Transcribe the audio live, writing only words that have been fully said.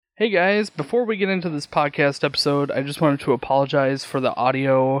Hey guys, before we get into this podcast episode, I just wanted to apologize for the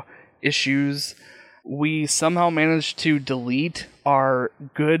audio issues. We somehow managed to delete our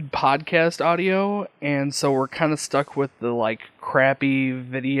good podcast audio, and so we're kind of stuck with the crappy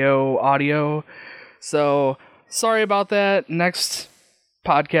video audio. So, sorry about that. Next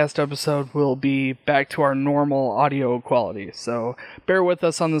podcast episode will be back to our normal audio quality. So, bear with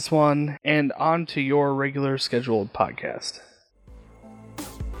us on this one, and on to your regular scheduled podcast.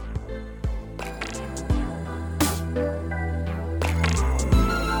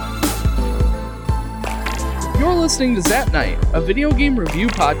 You're listening to Zap Night, a video game review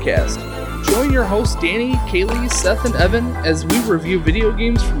podcast. Join your hosts Danny, Kaylee, Seth, and Evan as we review video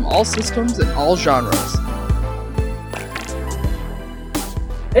games from all systems and all genres.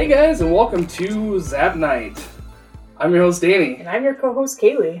 Hey guys, and welcome to Zap Night. I'm your host Danny. And I'm your co-host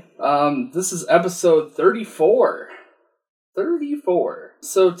Kaylee. This is episode 34. 34.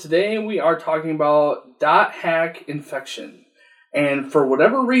 So today we are talking about .hack infection. And for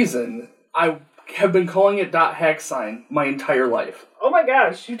whatever reason, I have been calling it .hack sign my entire life. Oh my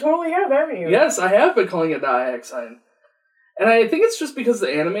gosh, you totally have, haven't you? Yes, I have been calling it .hack sign. And I think it's just because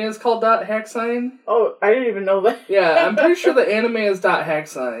the anime is called .hack sign. Oh, I didn't even know that. Yeah, I'm pretty sure the anime is .hack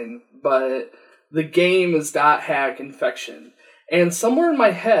sign, but the game is .hack infection. And somewhere in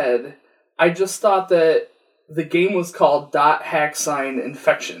my head, I just thought that the game was called .hack sign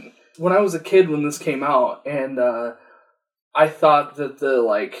infection. When I was a kid when this came out, and I thought that the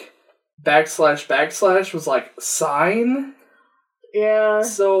 // was sign. Yeah.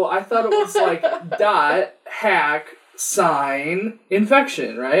 So I thought it was .hack sign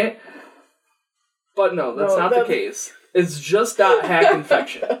infection, right? But no, that's not the case. It's just .hack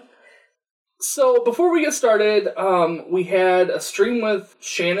infection. So before we get started, we had a stream with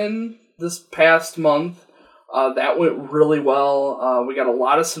Shannon this past month. That went really well. We got a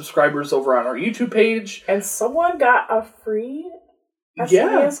lot of subscribers over on our YouTube page. And someone got a free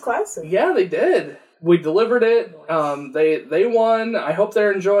SNES Classic. Yeah, they did. We delivered it. They won. I hope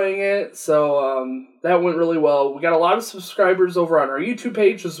they're enjoying it. So that went really well. We got a lot of subscribers over on our YouTube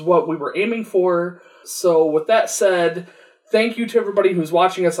page, which is what we were aiming for. So with that said, thank you to everybody who's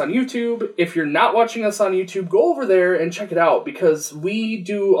watching us on YouTube. If you're not watching us on YouTube, go over there and check it out, because we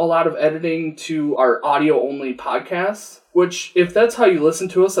do a lot of editing to our audio-only podcasts, which, if that's how you listen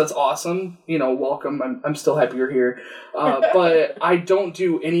to us, that's awesome. You know, welcome. I'm still happy you're here. But I don't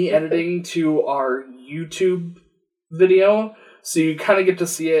do any editing to our YouTube video, so you kind of get to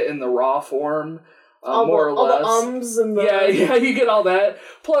see it in the raw form, more or less. All the ums and the... Yeah, you get all that.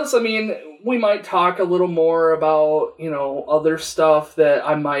 Plus, I mean, we might talk a little more about, other stuff that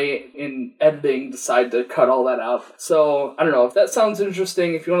I might, in editing, decide to cut all that out. So, I don't know, if that sounds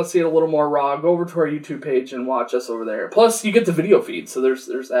interesting, if you want to see it a little more raw, go over to our YouTube page and watch us over there. Plus, you get the video feed, so there's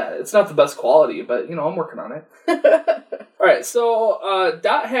that. It's not the best quality, but, I'm working on it. Alright, so,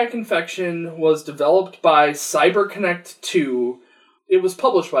 .hack infection was developed by CyberConnect 2. It was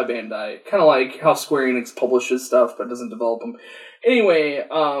published by Bandai, kind of like how Square Enix publishes stuff but doesn't develop them. Anyway,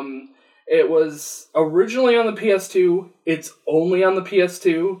 it was originally on the PS2. It's only on the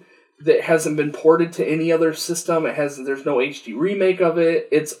PS2. That hasn't been ported to any other system. There's no HD remake of it.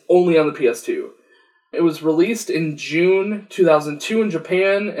 It's only on the PS2. It was released in June 2002 in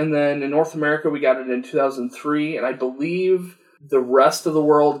Japan, and then in North America we got it in 2003, and I believe the rest of the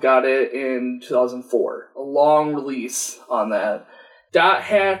world got it in 2004. A long release on that.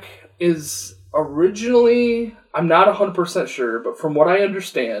 .hack is originally, I'm not 100% sure, but from what I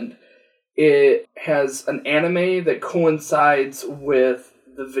understand, it has an anime that coincides with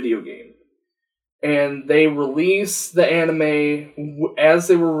the video game. And they release the anime as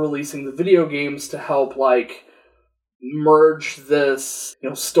they were releasing the video games to help, merge this,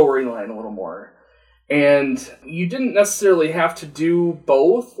 storyline a little more. And you didn't necessarily have to do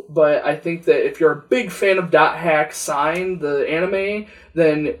both, but I think that if you're a big fan of .hack sign, the anime,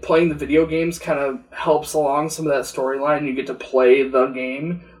 then playing the video games kind of helps along some of that storyline. You get to play the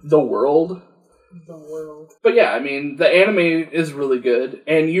game, the world. But yeah, I mean, the anime is really good,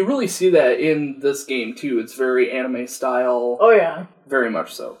 and you really see that in this game too. It's very anime style. Oh yeah. Very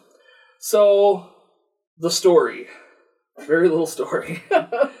much so. So, the story. Very little story.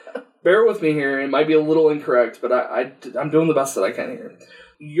 Bear with me here, it might be a little incorrect, but I'm doing the best that I can here.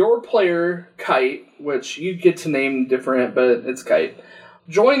 Your player, Kite, which you get to name different, but it's Kite,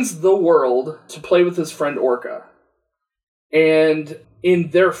 joins the world to play with his friend Orca. And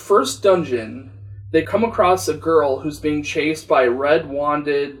in their first dungeon, they come across a girl who's being chased by a red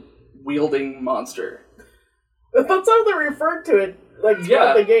wanded wielding monster. That's how they referred to it,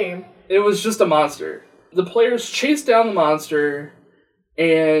 throughout the game. It was just a monster. The players chase down the monster,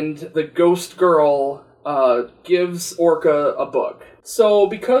 and the ghost girl gives Orca a book. So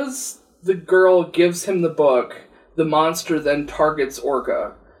because the girl gives him the book, the monster then targets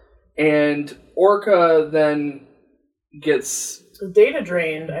Orca, and Orca then gets data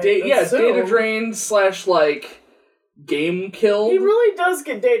drained. Data drained / like game killed. He really does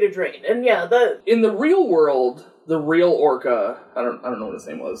get data drained, and in the real world, the real Orca, I don't know what his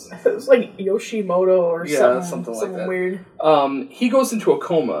name was. It was like Yoshimoto or something like that. Weird. He goes into a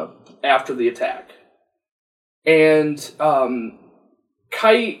coma after the attack, and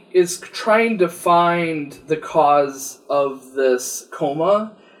Kite is trying to find the cause of this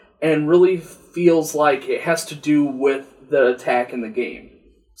coma, and really feels like it has to do with the attack in the game.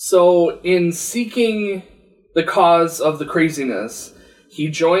 So, in seeking the cause of the craziness, he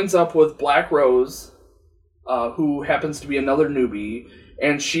joins up with Black Rose, who happens to be another newbie,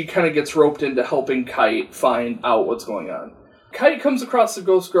 and she kind of gets roped into helping Kite find out what's going on. Kite comes across the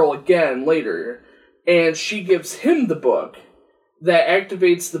Ghost Girl again later, and she gives him the book that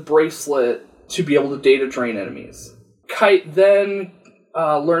activates the bracelet to be able to data drain enemies. Kite then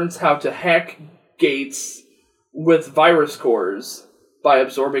learns how to hack gates with virus cores by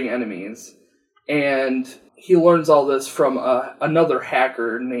absorbing enemies, and he learns all this from another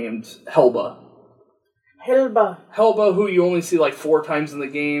hacker named Helba. Helba, who you only see like 4 times in the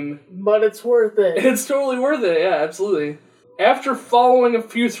game. But it's worth it. It's totally worth it, yeah, absolutely. After following a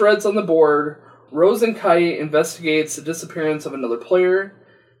few threads on the board, Rose and Kite investigates the disappearance of another player,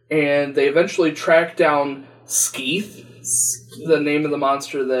 and they eventually track down Skeeth, the name of the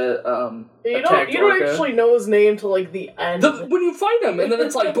monster that attacked You don't Orca. actually know his name till like the end. When you find him, and then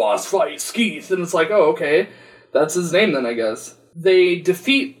it's like boss fight, Skeeth, and it's like, oh, okay, that's his name then, I guess. They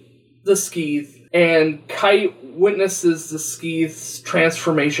defeat the Skeeth, and Kite witnesses the Skeeth's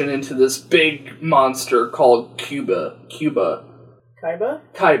transformation into this big monster called Kaiba.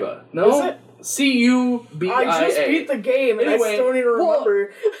 Kaiba. No? Is it? Cubia. I just beat the game and Anyway, I still don't even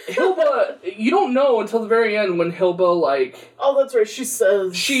remember. Hilba, you don't know until the very end when Hilba, like... Oh, that's right, she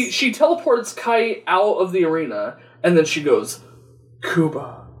says... She teleports Kite out of the arena, and then she goes,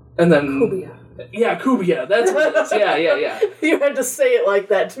 Kuba. And then... Kubia. Yeah, Kubia. That's what it is. Yeah. You had to say it like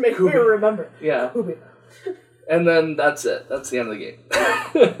that to make me remember. Yeah. Kubia. And then that's it. That's the end of the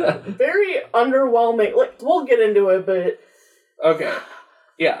game. Very underwhelming. Like, we'll get into it, but... Okay.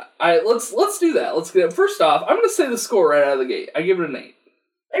 Yeah. Let's do that. Let's get it. First off, I'm going to say the score right out of the gate. I give it an 8.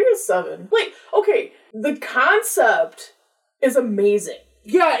 I give it a 7. Like, okay, the concept is amazing.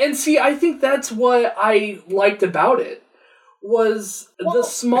 Yeah, and see, I think that's what I liked about it. Was the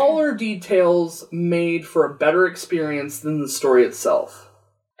smaller details made for a better experience than the story itself.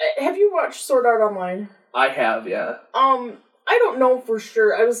 Have you watched Sword Art Online? I have, yeah. I don't know for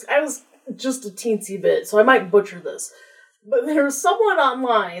sure. I was just a teensy bit, so I might butcher this. But there was someone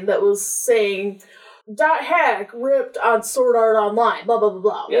online that was saying, .hack ripped on Sword Art Online, blah, blah, blah,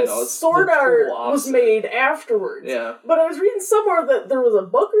 blah. Yeah, well, Sword Art was made afterwards. Yeah. But I was reading somewhere that there was a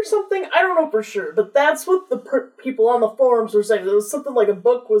book or something. I don't know for sure, but that's what the people on the forums were saying. There was something like a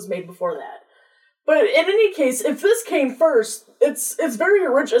book was made before that. But in any case, if this came first, it's very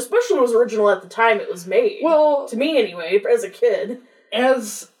original, especially it was original at the time it was made. Well... To me, anyway, as a kid.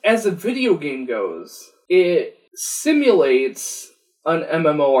 As a video game goes, it simulates an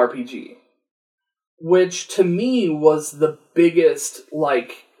MMORPG. Which, to me, was the biggest,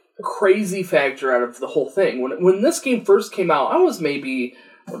 like, crazy factor out of the whole thing. When this game first came out, I was maybe,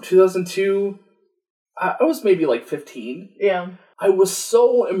 2002? I was maybe, like, 15. Yeah. I was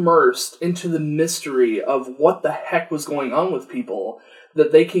so immersed into the mystery of what the heck was going on with people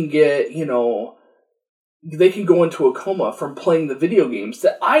that they can get, they can go into a coma from playing the video games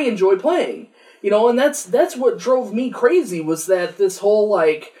that I enjoy playing. And that's what drove me crazy, was that this whole,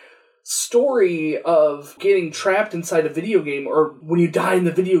 like... story of getting trapped inside a video game, or when you die in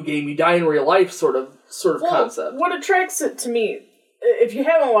the video game, you die in real life sort of concept. What attracts it to me, if you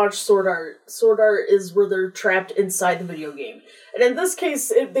haven't watched Sword Art is where they're trapped inside the video game. And in this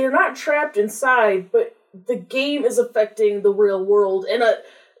case, they're not trapped inside, but the game is affecting the real world in a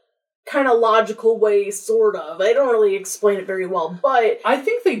kind of logical way, sort of. I don't really explain it very well, but... I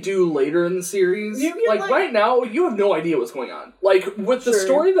think they do later in the series. Right now, you have no idea what's going on. Like, with the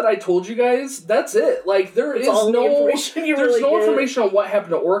story that I told you guys, that's it. Like, there's no information on what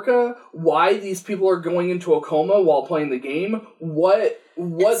happened to Orca, why these people are going into a coma while playing the game, what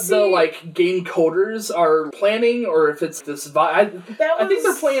the game coders are planning, or if it's this... I think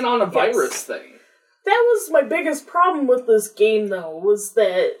they're playing on a virus thing. That was my biggest problem with this game, though, was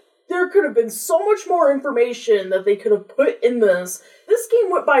that there could have been so much more information that they could have put in this. This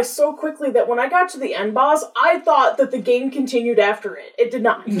game went by so quickly that when I got to the end boss, I thought that the game continued after it. It did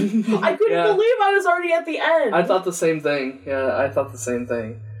not. I couldn't believe I was already at the end. I thought the same thing. Yeah, I thought the same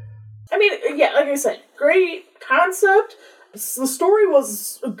thing. I mean, yeah, like I said, great concept. The story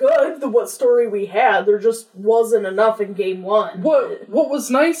was good, what story we had. There just wasn't enough in game one. What was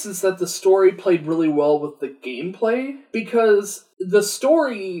nice is that the story played really well with the gameplay, because the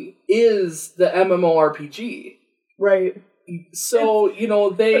story is the MMORPG. Right. So,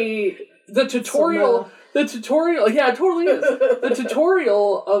 the tutorial, yeah, it totally is. The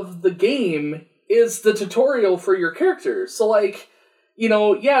tutorial of the game is the tutorial for your character. So, like,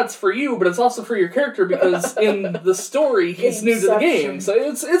 it's for you, but it's also for your character, because in the story, he's new to the game. So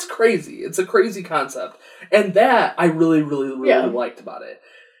it's crazy. It's a crazy concept. And that I really, really, really liked about it.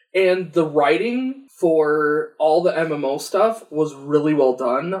 And the writing for all the MMO stuff was really well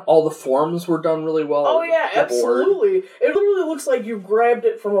done. All the forms were done really well. Oh yeah, absolutely. It literally looks like you grabbed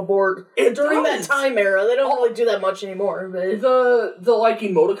it from a board during that time era. They don't really do that much anymore. But the like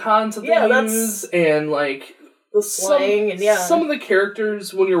emoticons that they use, and like the slang, some of the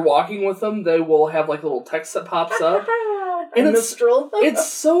characters, when you're walking with them, they will have like little text that pops up. And it's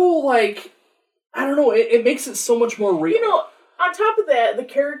so like, I don't know, it makes it so much more real. On top of that, the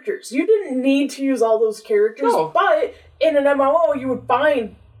characters. You didn't need to use all those characters, but in an MMO, you would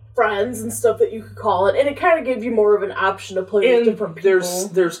find friends and stuff that you could call it, and it kind of gave you more of an option to play with different people.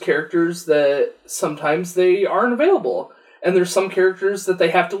 There's characters that sometimes they aren't available, and there's some characters that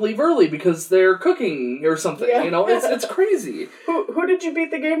they have to leave early because they're cooking or something. Yeah. It's crazy. Who did you beat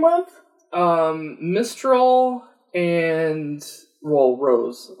the game with? Mistral and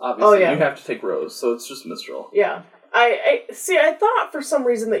Rose. Obviously, you have to take Rose, so it's just Mistral. Yeah. I thought for some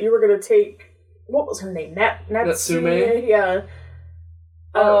reason that you were going to take, what was her name? Natsume? Yeah.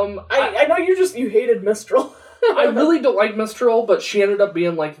 I know you hated Mistral. I really don't like Mistral, but she ended up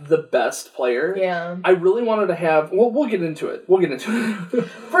being, like, the best player. Yeah. I really wanted to have... Well, we'll get into it.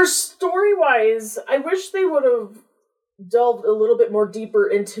 For story-wise, I wish they would have delved a little bit more deeper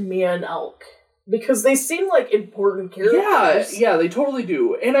into Mia and Elk. Because they seem like important characters. Yeah, they totally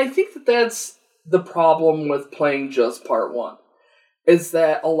do. And I think that's the problem with playing just part one, is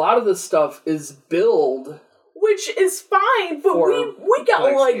that a lot of this stuff is build, which is fine, but we got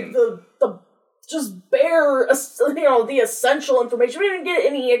like the just bare the essential information. We didn't get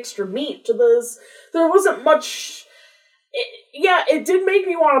any extra meat to this. There wasn't much. It did make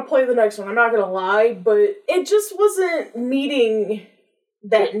me want to play the next one, I'm not gonna lie, but it just wasn't meeting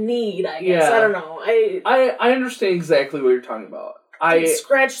that need, I guess. I don't know. I understand exactly what you're talking about. I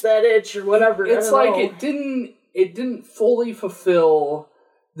scratch that itch or whatever. It's like it didn't fully fulfill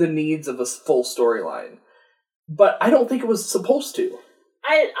the needs of a full storyline, but I don't think it was supposed to.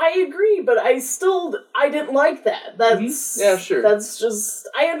 I agree, but I didn't like that. That's yeah, sure. That's just,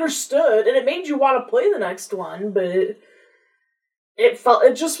 I understood, and it made you want to play the next one, but I felt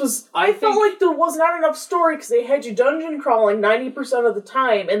like there was not enough story because they had you dungeon crawling 90% of the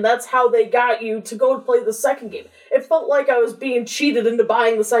time, and that's how they got you to go play the second game. It felt like I was being cheated into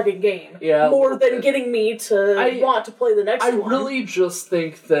buying the second game. Yeah, more than getting me to want to play the next one. I really just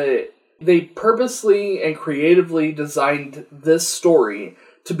think that they purposely and creatively designed this story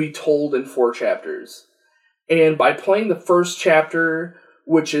to be told in 4 chapters. And by playing the first chapter,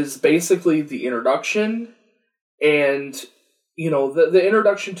 which is basically the introduction, and the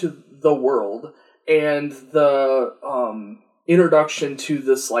introduction to the world, and the introduction to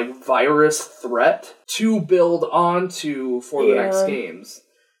this like virus threat to build onto for the next games.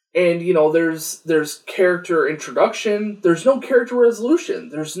 And there's character introduction, there's no character resolution,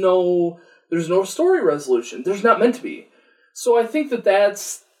 there's no story resolution, there's not meant to be. So I think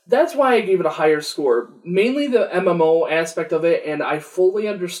that's why I gave it a higher score, mainly the MMO aspect of it, and I fully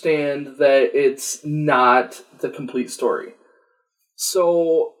understand that it's not the complete story.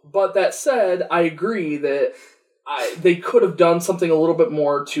 So, but that said, I agree that they could have done something a little bit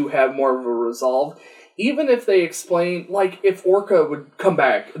more to have more of a resolve. Even if they explain, like, if Orca would come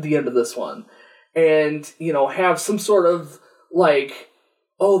back at the end of this one and, have some sort of, like,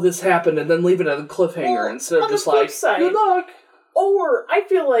 oh, this happened, and then leave it at a cliffhanger instead of just like, good luck. Or, I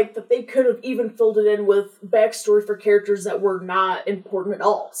feel like that they could have even filled it in with backstory for characters that were not important at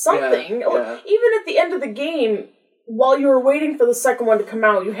all. Something. Yeah. Even at the end of the game, while you were waiting for the second one to come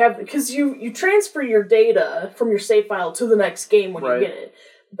out, because you transfer your data from your save file to the next game when you get it.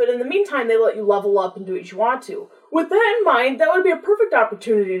 But in the meantime, they let you level up and do what you want to. With that in mind, that would be a perfect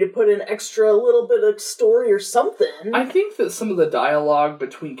opportunity to put in extra little bit of story or something. I think that some of the dialogue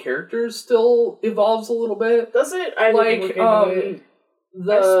between characters still evolves a little bit. Does it?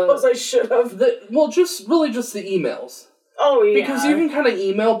 I suppose I should have. Just the emails. Oh, yeah. Because you can kind of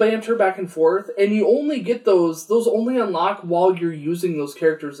email banter back and forth, and you only get those only unlock while you're using those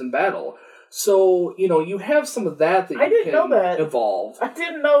characters in battle. So, you have some of that you can evolve. I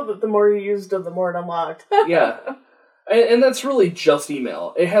didn't know that the more you used them, the more it unlocked. Yeah. And that's really just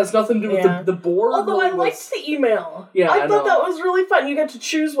email. It has nothing to do with the board. Although I liked the email. Yeah, I thought that was really fun. You got to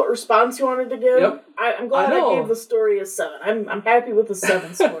choose what response you wanted to give. Yep. I'm glad I gave the story a 7. I'm happy with the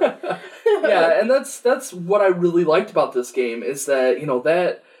 7 score. Yeah, and that's what I really liked about this game is that,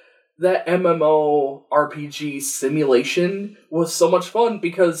 that MMO RPG simulation was so much fun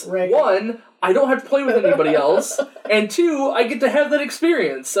because, one, I don't have to play with anybody else, and two, I get to have that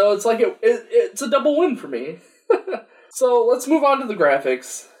experience. So it's like it's a double win for me. So let's move on to the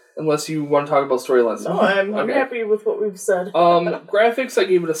graphics, unless you want to talk about storylines. No, I'm happy with what we've said. Graphics, I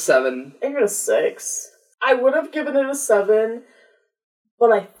gave it a 7. I gave it a 6. I would have given it a 7,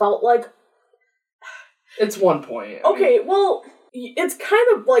 but I felt like... It's 1 point. Well, it's kind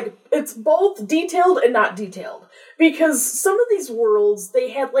of like, it's both detailed and not detailed. Because some of these worlds, they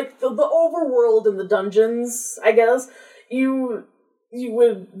had like the overworld and the dungeons, I guess. You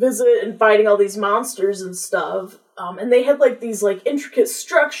would visit and fighting all these monsters and stuff. And they had like these like intricate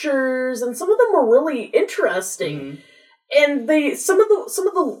structures, and some of them were really interesting. Mm-hmm. And some of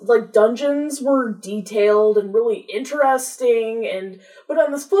the like dungeons were detailed and really interesting, but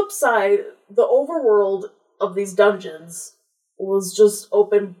on this flip side, the overworld of these dungeons was just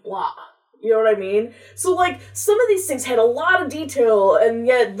open blah. You know what I mean? So like some of these things had a lot of detail, and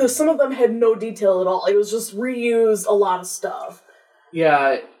yet some of them had no detail at all. It was just reused a lot of stuff.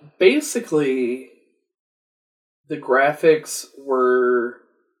 Yeah, basically the graphics were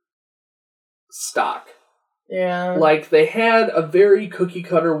stock. Yeah. Like, they had a very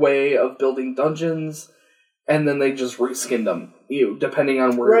cookie-cutter way of building dungeons, and then they just reskinned them, depending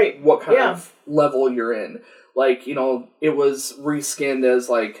on what kind of level you're in. Like, it was reskinned as,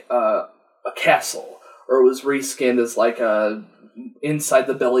 like, a castle, or it was reskinned as, like, inside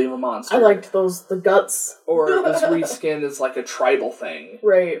the belly of a monster. I liked the guts. Or it was reskinned as, like, a tribal thing.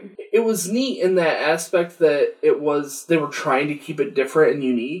 Right. It was neat in that aspect that they were trying to keep it different and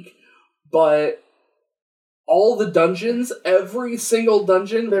unique, but all the dungeons, every single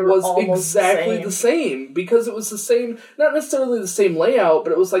dungeon was exactly the same. Because it was the same, not necessarily the same layout,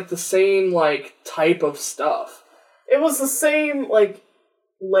 but it was, like, the same, like, type of stuff. It was the same, like,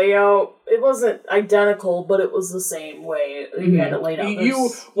 layout. It wasn't identical, but it was the same way you had it laid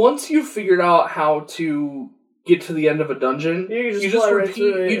out. Once you figured out how to get to the end of a dungeon, you just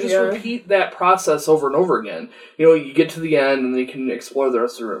repeat that process over and over again. You get to the end and then you can explore the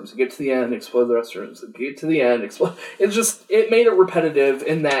rest of the rooms. You get to the end, explore the rest of the rooms. You get to the end, explore. It made it repetitive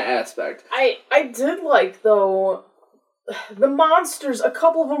in that aspect. I did like, though, the monsters. A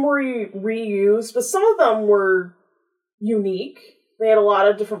couple of them were reused, but some of them were unique. They had a lot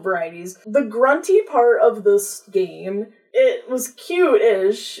of different varieties. The grunty part of this game, it was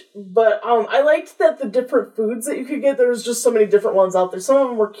cute-ish, but I liked that the different foods that you could get, there was just so many different ones out there. Some of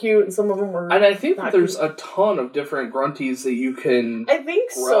them were cute, and some of them were And I think that there's cute. a ton of different grunties that you can I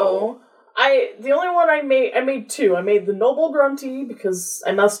think grow. so. The only one I made 2. I made the noble grunty because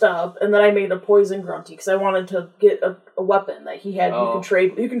I messed up, and then I made a poison grunty because I wanted to get a weapon that he had. Oh.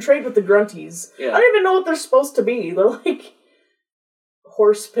 You can trade with the grunties. Yeah. I don't even know what they're supposed to be. They're like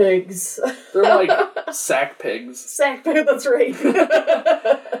horse pigs. They're like sack pigs. Sack pig, that's right.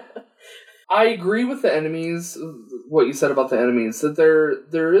 I agree with the enemies, what you said about the enemies, that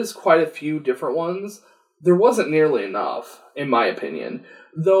there is quite a few different ones. There wasn't nearly enough, in my opinion.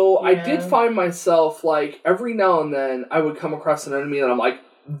 Though I did find myself, like, every now and then I would come across an enemy and I'm like,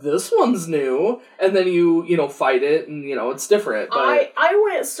 this one's new. And then you fight it and, it's different. But I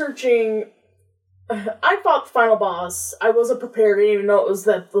went searching. I fought the final boss. I wasn't prepared. I didn't even know it was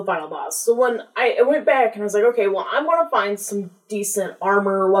the final boss. So when I went back and I was like, okay, well, I'm going to find some decent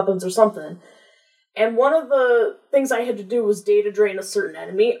armor, weapons, or something. And one of the things I had to do was data drain a certain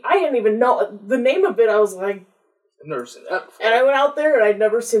enemy. I didn't even know the name of it. I was like, I've never seen that before. And I went out there and I'd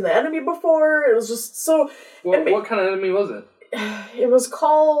never seen the enemy before. It was just so... What kind of enemy was it? It was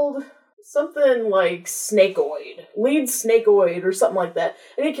called something like Snakeoid. Lead Snakeoid or something like that.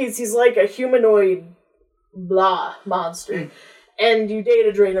 In any case, he's like a humanoid blah monster. And you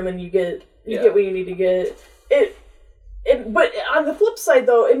data drain him and you get what you need to get. But on the flip side,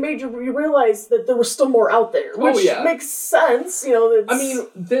 though, it made you realize that there was still more out there, which makes sense.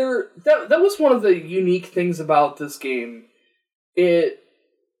 That was one of the unique things about this game.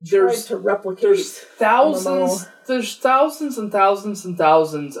 There's thousands and thousands and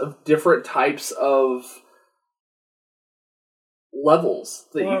thousands of different types of levels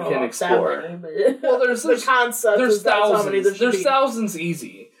that you can explore. Well, there's the concept. There's thousands. There's thousands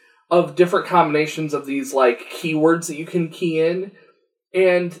easy of different combinations of these like keywords that you can key in.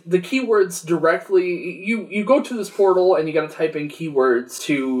 And the keywords directly, you go to this portal and you got to type in keywords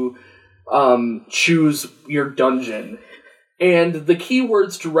to choose your dungeon. And the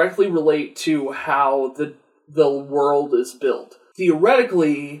keywords directly relate to how the world is built.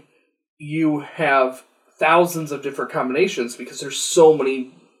 Theoretically, you have thousands of different combinations because there's so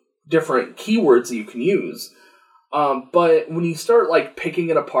many different keywords that you can use. But when you start like picking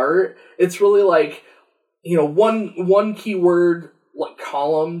it apart, it's really like, one keyword like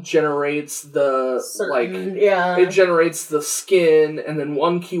column generates the it generates the skin, and then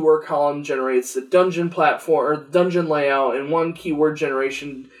one keyword column generates the dungeon platform or dungeon layout, and one keyword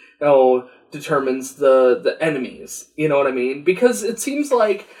generation determines the enemies. You know what I mean? Because it seems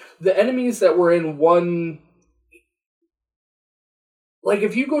like the enemies that were in one, like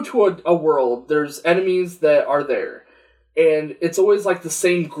if you go to a world, there's enemies that are there. And it's always like the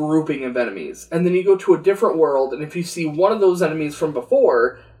same grouping of enemies. And then you go to a different world, and if you see one of those enemies from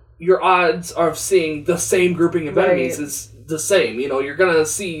before, your odds of seeing the same grouping of enemies is the same. You're going to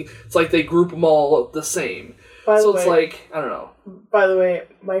see, it's like they group them all the same. It's like, I don't know. By the way,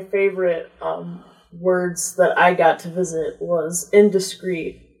 my favorite words that I got to visit was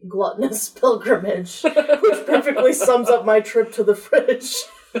indiscreet, gluttonous pilgrimage, which perfectly sums up my trip to the fridge.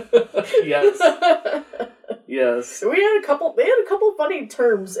 Yes. Yes. They had a couple funny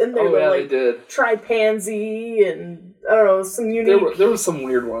terms in there. They did. Tripansy and, I don't know, some unique... There was some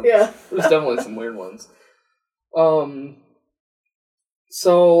weird ones. Yeah. There was definitely some weird ones.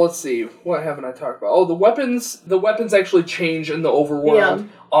 So, let's see. What haven't I talked about? Oh, the weapons. The weapons actually change in the overworld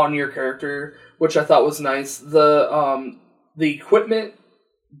on your character, which I thought was nice. The equipment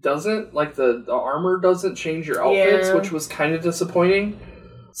doesn't, like the armor doesn't change your outfits, which was kind of disappointing.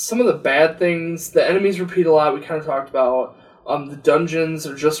 Some of the bad things, the enemies repeat a lot, we kind of talked about. The dungeons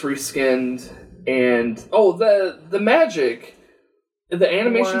are just reskinned. And, the magic. The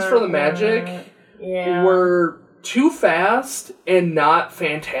animations for the magic were too fast and not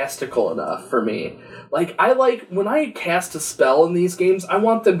fantastical enough for me. Like, when I cast a spell in these games, I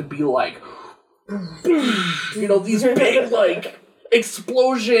want them to be like, these big, like,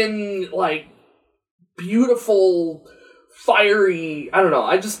 explosion, like, beautiful... fiery, I don't know,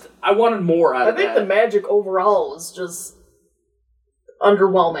 I wanted more out of that. I think the magic overall was just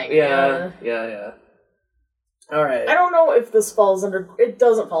underwhelming. Yeah. Alright. I don't know if this falls under, it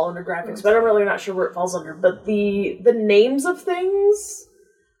doesn't fall under graphics, but I'm really not sure where it falls under, but the names of things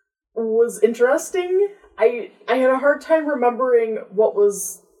was interesting. I had a hard time remembering what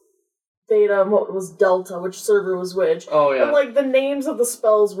was Theta and what was Delta, which server was which. Oh yeah. And like the names of the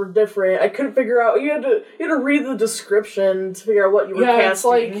spells were different. I couldn't figure out. You had to read the description to figure out what you were casting. Yeah, it's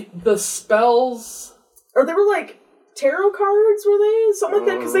like the spells. Or they were like tarot cards, were they? Something like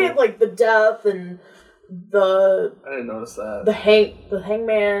that, because they had like the death and the. I didn't notice that. The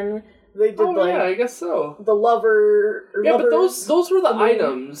hangman. They did yeah, I guess so. The lover. But those were the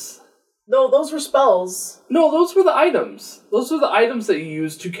items. No, those were spells. No, those were the items. Those were the items that you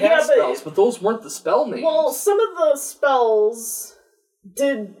used to cast spells, but those weren't the spell names. Well, some of the spells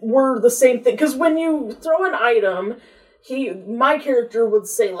were the same thing, because when you throw an item, my character would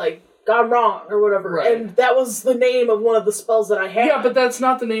say, like, gone wrong, or whatever, and that was the name of one of the spells that I had. Yeah, but that's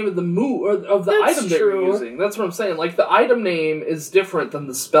not the name of the move, or of the item that you're using. That's what I'm saying. Like, the item name is different than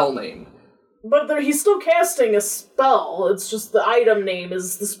the spell name. But he's still casting a spell. It's just the item name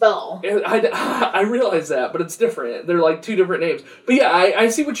is the spell. I realize that, but it's different. They're like two different names. But yeah, I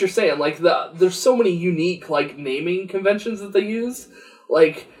see what you're saying. Like there's so many unique like naming conventions that they use.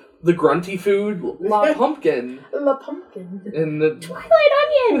 Like the grunty food, La Pumpkin. La Pumpkin. And the Twilight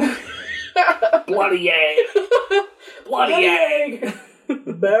Onion. Bloody egg. Bloody egg.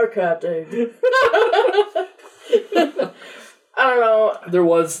 Bearcat egg. I don't know. There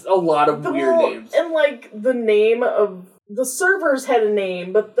was a lot of weird names. And, like, the name of... The servers had a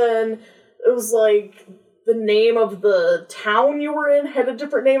name, but then it was, like, the name of the town you were in had a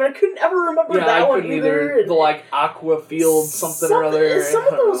different name. I couldn't ever remember that one either. The, like, Aqua Field something or other. Some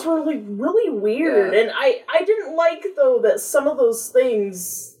of those were, like, really weird. Yeah. And I didn't like, though, that some of those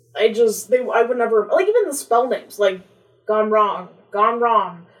things, I would never... Like, even the spell names, like, Gone Wrong,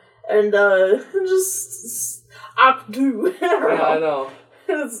 and, just... Akdu. I know.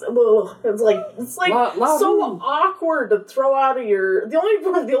 It's like so awkward to throw out of your. The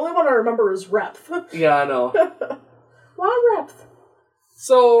only one I remember is Repth. Yeah, I know. Repth.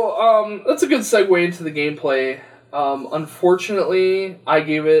 So, that's a good segue into the gameplay. Unfortunately, I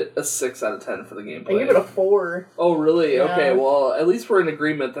gave it a 6 out of 10 for the gameplay. I gave it a 4. Oh, really? Yeah. Okay, well, at least we're in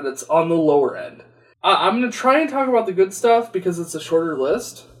agreement that it's on the lower end. I'm going to try and talk about the good stuff because it's a shorter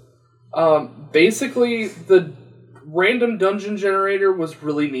list. Basically, the random dungeon generator was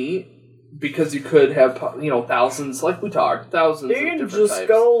really neat because you could have, thousands, like we talked, thousands of You can different just types.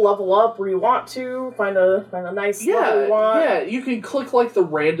 go level up where you want to, find a nice level you want. Yeah, you can click, like, the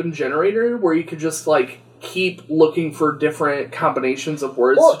random generator where you could just, like, keep looking for different combinations of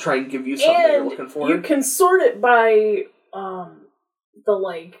words to try and give you something that you're looking for. You can sort it by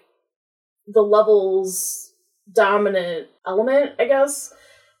the level's dominant element, I guess.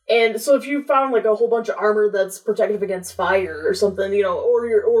 And so if you found like a whole bunch of armor that's protective against fire or something, it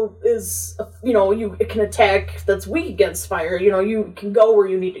can attack that's weak against fire, you can go where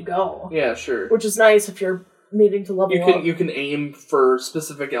you need to go. Yeah, sure. Which is nice if you're needing to level up. You can aim for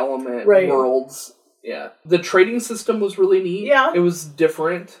specific element worlds. Yeah. The trading system was really neat. Yeah. It was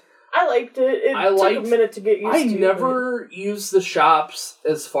different. I liked it. It took a minute to get used to. I never used the shops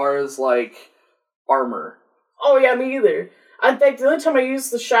as far as, like, armor. Oh, yeah, me either. In fact, the only time I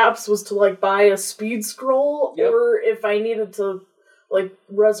used the shops was to, like, buy a speed scroll, or if I needed to, like,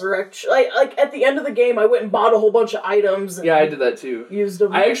 resurrect... Like, at the end of the game, I went and bought a whole bunch of items. And I did that, too. Used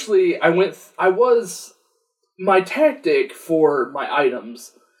them. My tactic for my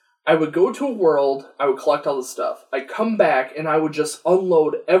items... I would go to a world, I would collect all the stuff. I'd come back, and I would just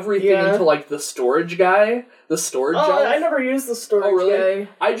unload everything into, like, the storage guy. The storage guy. I never used the storage guy.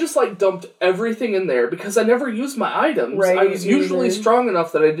 I just, like, dumped everything in there, because I never used my items. Right, I was usually strong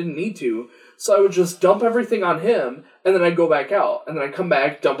enough that I didn't need to. So I would just dump everything on him, and then I'd go back out. And then I'd come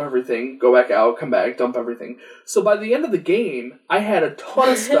back, dump everything, go back out, come back, dump everything. So by the end of the game, I had a ton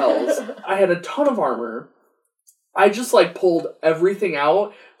of spells. I had a ton of armor. I just, like, pulled everything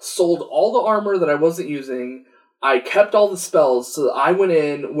out, sold all the armor that I wasn't using, I kept all the spells, so that I went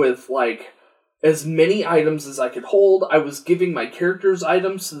in with, like, as many items as I could hold. I was giving my characters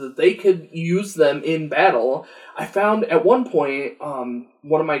items so that they could use them in battle. I found, at one point,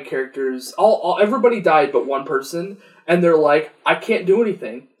 one of my characters, everybody died but one person, and they're like, I can't do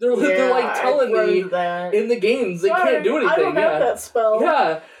anything. They're like, telling me in the games they can't do anything. I don't have that spell.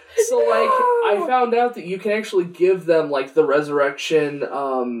 Yeah. So, like, I found out that you can actually give them, like, the resurrection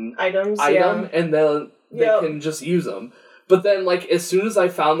item, and then they can just use them. But then, like, as soon as I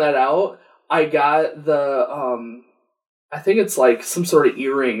found that out, I got the, I think it's, like, some sort of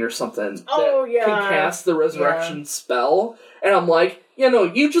earring or something that can cast the resurrection spell. And I'm like,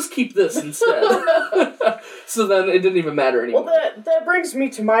 you just keep this instead. So then it didn't even matter anymore. Well, that brings me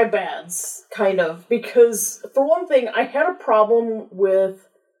to my bads, kind of. Because, for one thing, I had a problem with...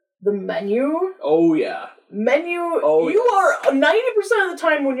 the menu. Oh, yeah. You are 90% of the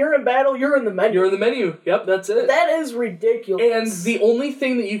time when you're in battle, you're in the menu. You're in the menu. Yep, that's it. That is ridiculous. And the only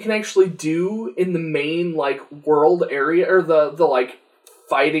thing that you can actually do in the main, like, world area, or the like,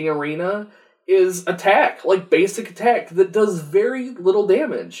 fighting arena, is attack. Like, basic attack that does very little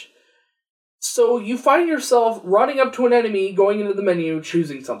damage. So you find yourself running up to an enemy, going into the menu,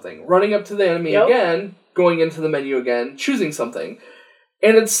 choosing something. Running up to the enemy again, going into the menu again, choosing something.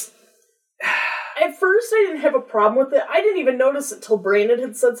 And it's... At first, I didn't have a problem with it. I didn't even notice it till Brandon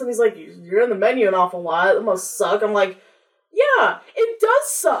had said something. He's like, you're in the menu an awful lot. It must suck. I'm like, yeah, it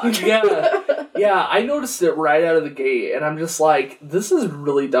does suck. Yeah, I noticed it right out of the gate. And I'm just like, this is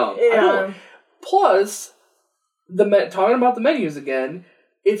really dumb. Yeah. Plus, talking about the menus again,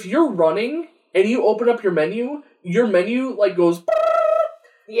 if you're running and you open up your menu, like, goes...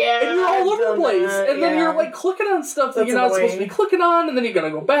 Yeah, and you're all over the place, and then you're like clicking on stuff that you're not supposed to be clicking on, and then you gotta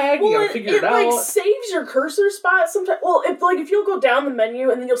go back. You gotta figure it out. It like saves your cursor spot sometimes. Well, if you'll go down the menu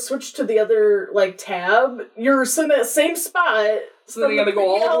and then you'll switch to the other like tab, you're in that same spot. So then you gotta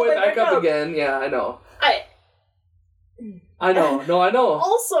go all the way back up again. Yeah, I know. I know. No, I know.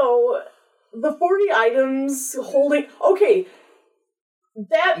 Also, the 40 items holding. Okay.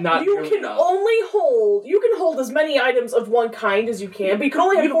 That you can hold as many items of one kind as you can, but you can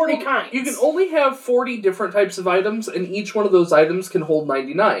only have 40 kinds. You can only have 40 different types of items, and each one of those items can hold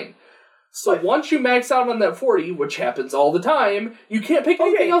 99. So once you max out on that 40, which happens all the time, you can't pick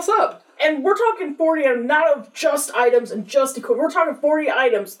anything else up. And we're talking 40 items, not of just items and just equipment. We're talking 40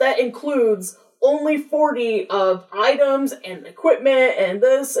 items. That includes only 40 of items and equipment and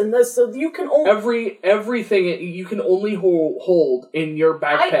this and this, so you can only... Everything, you can only hold in your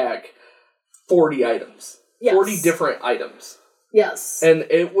backpack 40 items. Yes. 40 different items. Yes. And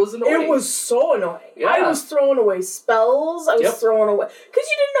it was annoying. It was so annoying. Yeah. I was throwing away spells. I was throwing away... Because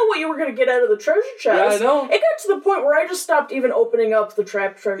you didn't know what you were going to get out of the treasure chest. Yeah, I know. It got to the point where I just stopped even opening up the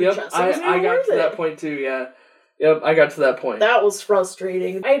trapped treasure chest. I got to that point too, yeah. Yep, I got to that point. That was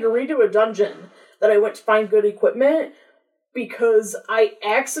frustrating. I had to redo a dungeon that I went to find good equipment because I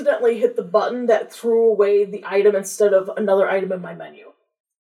accidentally hit the button that threw away the item instead of another item in my menu. I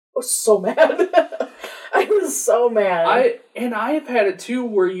was so mad. I was so mad. I've had it too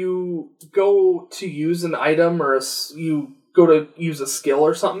where you go to use an item or you go to use a skill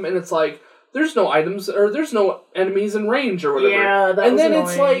or something and it's like, there's no items or there's no enemies in range or whatever. Yeah, that and was then annoying.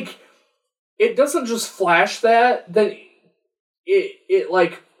 It's like, it doesn't just flash that, then it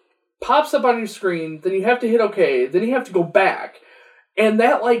like pops up on your screen, then you have to hit OK, then you have to go back. And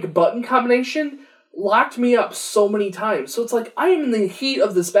that like button combination locked me up so many times. So it's like, I am in the heat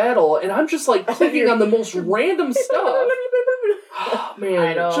of this battle and I'm just like clicking on the most random stuff. Oh, man,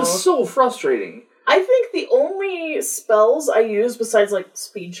 I know. Just so frustrating. I think the only spells I used besides like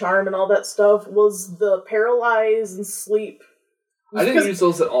speed charm and all that stuff was the paralyze and sleep. I didn't use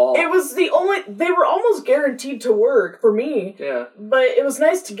those at all. It was the only, they were almost guaranteed to work for me. Yeah. But it was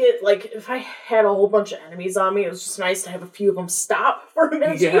nice to get, like, if I had a whole bunch of enemies on me, it was just nice to have a few of them stop for a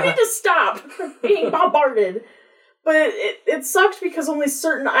minute. Yeah. You need to stop from being bombarded. But it sucked because only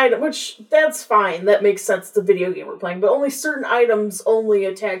certain items, which that's fine, that makes sense, the video game we're playing, but only certain items only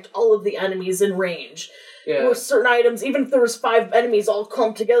attacked all of the enemies in range. Yeah. With certain items, even if there was 5 enemies all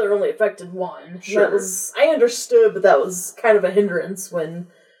clumped together, only affected 1. Sure. That was, I understood, but that was kind of a hindrance when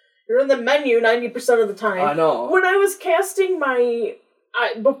you're in the menu 90% of the time. I know. When I was casting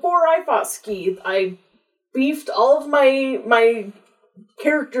before I fought Skeeth, I beefed all of my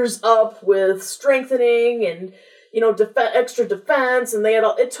characters up with strengthening and, extra defense, and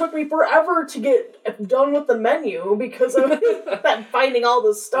it took me forever to get done with the menu because of that finding all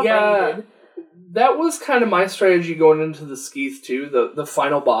this stuff I needed. That was kind of my strategy going into the Skeeth too, the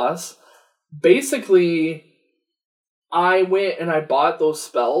final boss. Basically, I went and I bought those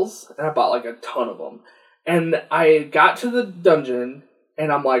spells, and I bought like a ton of them. And I got to the dungeon,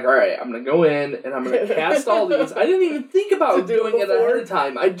 and I'm like, alright, I'm going to go in, and I'm going to cast all these. I didn't even think about doing it ahead of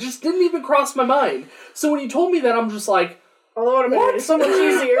time. I just didn't even cross my mind. So when you told me that, I'm just like, although it would have so much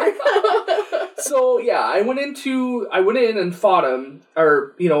easier. So yeah, I went in and fought him,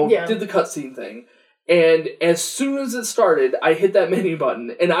 or did the cutscene thing, and as soon as it started, I hit that menu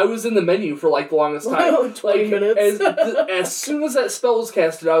button, and I was in the menu for like the longest time, 20 minutes. As soon as that spell was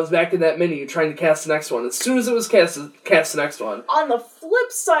casted, I was back in that menu trying to cast the next one. As soon as it was casted, cast the next one. On the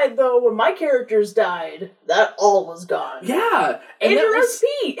flip side, though, when my characters died, that all was gone. Yeah, and your SP,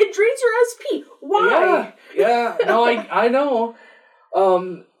 it drains your SP. Why? Yeah. No, I know.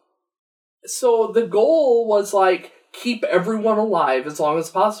 So the goal was, like, keep everyone alive as long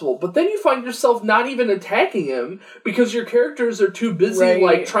as possible. But then you find yourself not even attacking him because your characters are too busy,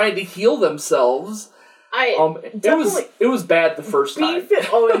 like, trying to heal themselves. It was bad the first time.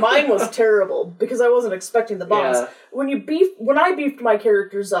 And mine was terrible because I wasn't expecting the boss. Yeah. When I beefed my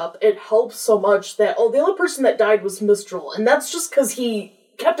characters up, it helped so much that, the only person that died was Mistral. And that's just because he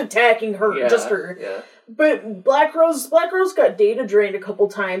kept attacking her, just her. Yeah. But Black Rose got data drained a couple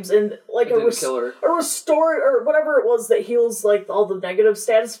times, and like a restore or whatever it was that heals like all the negative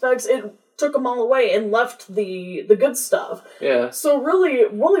status effects, it took them all away and left the good stuff. Yeah. So really,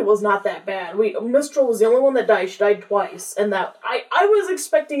 it really was not that bad. Mistral was the only one that died. She died twice, and that I was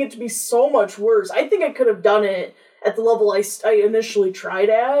expecting it to be so much worse. I think I could have done it at the level I initially tried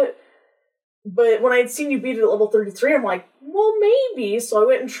at. But when I had seen you beat it at level 33, I'm like, well, maybe. So I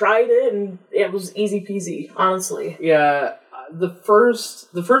went and tried it, and it was easy peasy, honestly. Yeah, the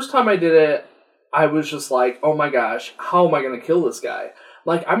first time I did it, I was just like, oh my gosh, how am I going to kill this guy?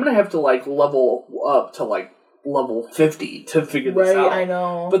 Like, I'm going to have to, like, level up to, like, level 50 to figure this out. Right, I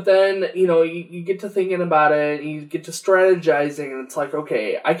know. But then, you get to thinking about it, and you get to strategizing, and it's like,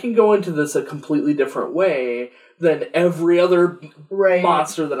 okay, I can go into this a completely different way than every other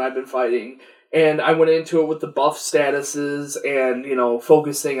monster that I've been fighting. And I went into it with the buff statuses and,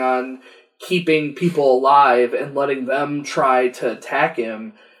 focusing on keeping people alive and letting them try to attack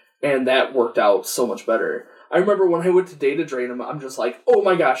him. And that worked out so much better. I remember when I went to data drain him, I'm just like, oh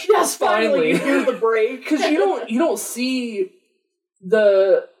my gosh, yes, finally you hear the break. Because you don't see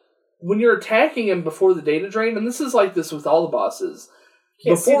when you're attacking him before the data drain, and this is like this with all the bosses.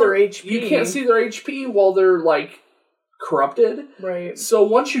 You can't see their HP. You can't see their HP while they're, like, corrupted. Right. So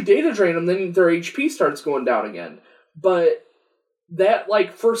once you data drain them, then their HP starts going down again. But that,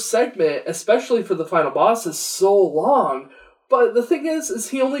 like, first segment, especially for the final boss, is so long. But the thing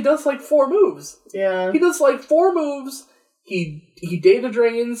is he only does, like, 4 moves. Yeah. He does, like, 4 moves. He data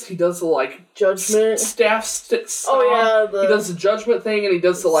drains. He does the, like, judgment staff stomp. Oh, yeah. He does the judgment thing, and he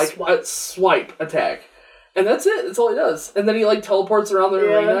does the, like, swipe attack. And that's it. That's all he does. And then he, like, teleports around the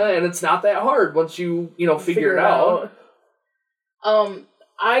arena, and it's not that hard once you, figure it out.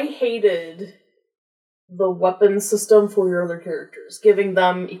 I hated the weapon system for your other characters. Giving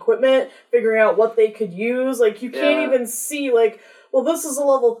them equipment, figuring out what they could use. Like, you can't even see, like, well, this is a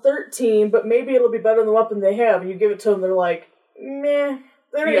level 13, but maybe it'll be better than the weapon they have. And you give it to them, they're like, meh.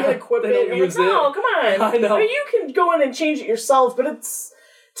 They don't even equip it. You're like, no, come on. I know. I mean, you can go in and change it yourself, but it's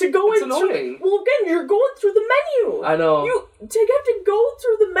annoying. Well, again, you're going through the menu. I know. You have to go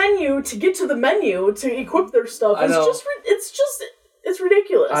through the menu to get to the menu to equip their stuff. It's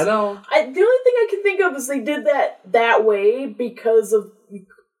ridiculous. I know. The only thing I can think of is they did that way because of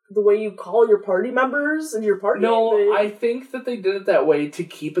the way you call your party members and your party. No, I think that they did it that way to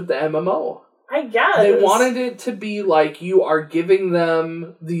keep it the MMO. I guess. They wanted it to be like you are giving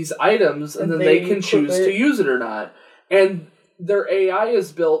them these items and then they can choose to use it or not. And their AI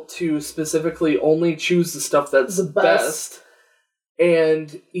is built to specifically only choose the stuff that's the best.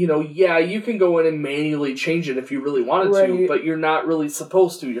 And, you can go in and manually change it if you really wanted to, but you're not really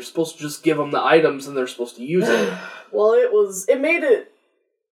supposed to. You're supposed to just give them the items and they're supposed to use it. Well, it made it...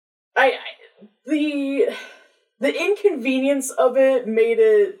 The inconvenience of it made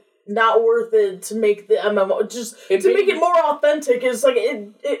it not worth it to make the MMO, make it more authentic. It's like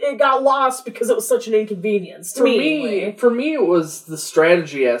it got lost because it was such an inconvenience to me. For me, it was the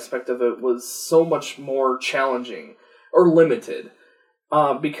strategy aspect of it was so much more challenging or limited.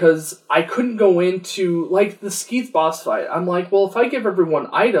 Because I couldn't go into, like, the Skeeth boss fight. I'm like, well, if I give everyone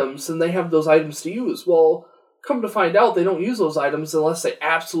items, then they have those items to use. Well, come to find out, they don't use those items unless they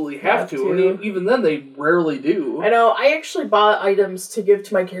absolutely have to. And even then, they rarely do. I know. I actually bought items to give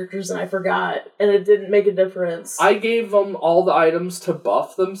to my characters, and I forgot. And it didn't make a difference. I gave them all the items to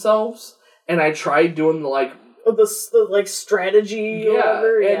buff themselves, and I tried doing the strategy or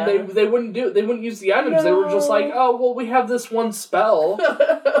whatever. And they wouldn't do it. They wouldn't use the items. No. They were just like, oh, well, we have this one spell.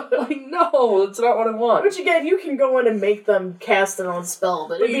 Like, no, that's not what I want. Which, again, you can go in and make them cast an own spell,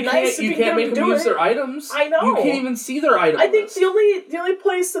 but it'd be nice if you can't make them use their items. I know. You can't even see their items. I think the only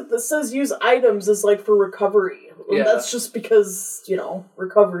place that says use items is, like, for recovery. And that's just because,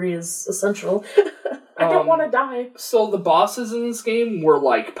 recovery is essential. I don't want to die. So the bosses in this game were,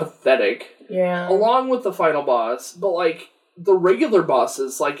 like, pathetic. Yeah. Along with the final boss, but, like, the regular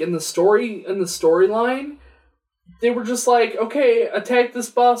bosses, like, in the storyline, they were just like, okay, attack this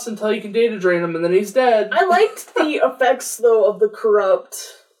boss until you can data drain him, and then he's dead. I liked the effects, though, of the corrupt,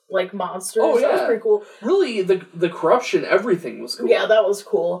 like, monsters. Oh, yeah. That was pretty cool. Really, the corruption, everything was cool. Yeah, that was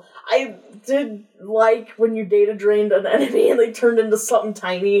cool. I did like when you data drained an enemy and they turned into something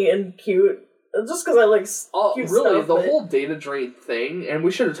tiny and cute. Just because I like cute stuff. The whole data drain thing, and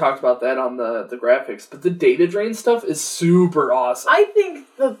we should have talked about that on the graphics, but the data drain stuff is super awesome. I think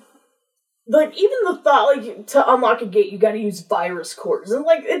even the thought, like, to unlock a gate, you gotta use virus cores. And,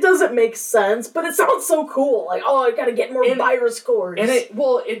 like, it doesn't make sense, but it sounds so cool. Like, oh, I gotta get more virus cores. And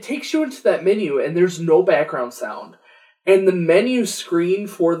it takes you into that menu, and there's no background sound. And the menu screen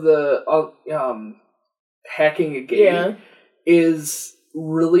for the hacking a gate is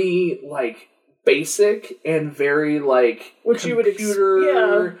really, like, basic and very, like, which you would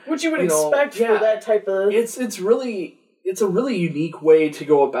expect for that type of... It's a really unique way to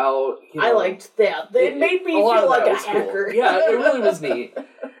go about... I liked that. It made me feel like a hacker. Cool. Yeah, it really was neat.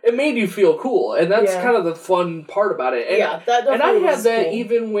 It made you feel cool, and that's kind of the fun part about it. And, that definitely and I had that cool.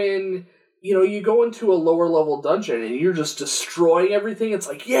 even when... you go into a lower level dungeon and you're just destroying everything. It's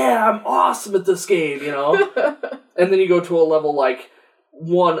like, yeah, I'm awesome at this game, And then you go to a level, like,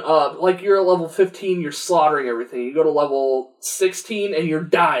 1 up. Like, you're at level 15, you're slaughtering everything. You go to level 16 and you're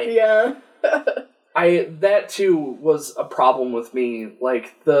dying. Yeah. That, too, was a problem with me.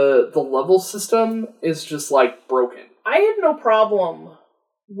 Like, the level system is just, like, broken. I had no problem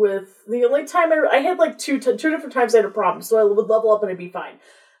with... The only time I had, like, two different times I had a problem, so I would level up and it'd be fine.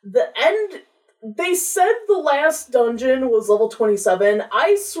 The end, they said the last dungeon was level 27.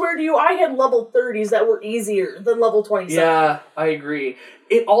 I swear to you, I had level 30s that were easier than level 27. Yeah, I agree.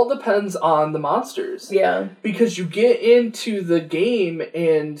 It all depends on the monsters. Yeah. Because you get into the game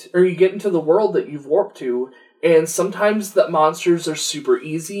or you get into the world that you've warped to, and sometimes the monsters are super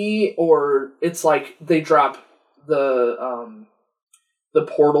easy, or it's like they drop the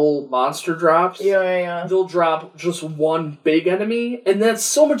portal monster drops. Yeah. They'll drop just one big enemy, and that's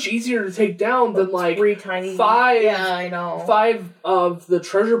so much easier to take down than, like, 3 tiny... 5... Yeah, I know. 5 of the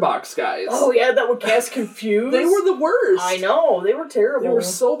treasure box guys. Oh, yeah, that would cast Confuse. They were the worst. I know, they were terrible. They were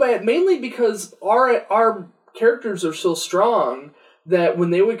so bad, mainly because our characters are so strong that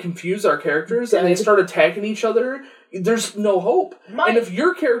when they would confuse our characters and they start attacking each other, there's no hope. And if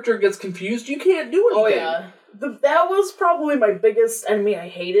your character gets confused, you can't do anything. Oh, yeah. That was probably my biggest enemy I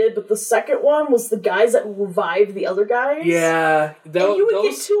hated, but the second one was the guys that revived the other guys. Yeah. And you would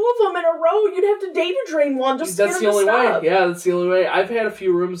get two of them in a row, you'd have to data drain one just to get them to stop. That's the only way. Yeah, that's the only way. I've had a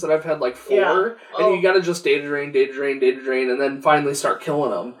few rooms that I've had like 4, and you gotta just data drain, and then finally start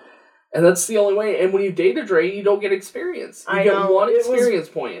killing them. And that's the only way. And when you data drain, you don't get experience. You get one experience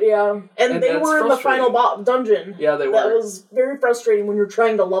point. Yeah. And they were in the final dungeon. Yeah, they were. That was very frustrating when you're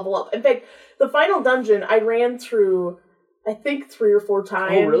trying to level up. In fact, the final dungeon, I ran through, I think, 3 or 4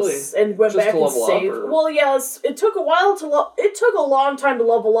 times. Oh, really? And went back and saved. Well, yes. It took a while it took a long time to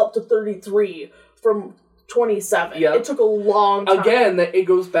level up to 33 from 27. Yep. It took a long time. Again, it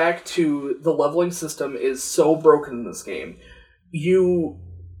goes back to the leveling system is so broken in this game.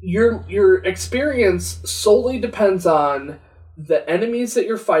 Your experience solely depends on the enemies that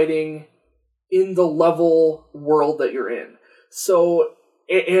you're fighting in the level world that you're in. So,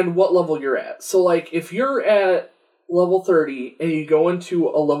 and what level you're at. So, like, if you're at level 30 and you go into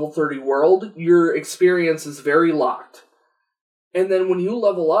a level 30 world, your experience is very locked. And then when you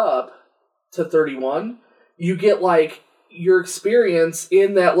level up to 31, you get, like, your experience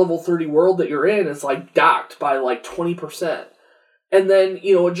in that level 30 world that you're in is, like, docked by, like, 20%. And then,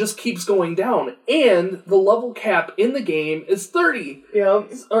 it just keeps going down. And the level cap in the game is 30. Yeah.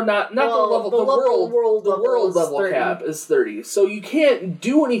 Or not the world level cap is 30. So you can't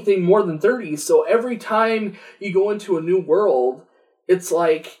do anything more than 30. So every time you go into a new world, it's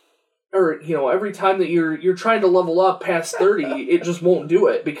like, or, every time that you're trying to level up past 30, it just won't do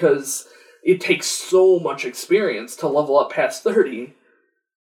it because it takes so much experience to level up past 30.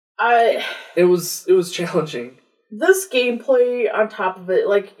 It was challenging. This gameplay on top of it,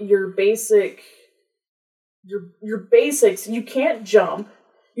 like your basics, you can't jump.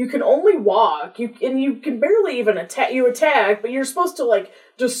 You can only walk. You can barely even attack. You attack, but you're supposed to like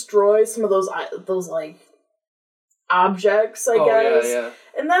destroy some of those like objects, I guess. Yeah.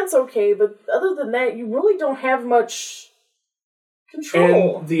 And that's okay, but other than that, you really don't have much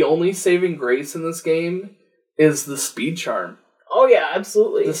control. And the only saving grace in this game is the speed charm. Oh, yeah,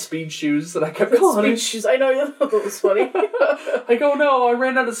 absolutely. The speed shoes that I kept calling it. Speed shoes. I know, you thought that was funny. Like, oh no, I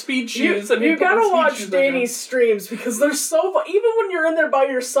ran out of speed shoes. You gotta watch Danny's streams because they're so fun. Even when you're in there by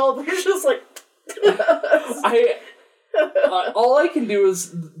yourself, you're just like... all I can do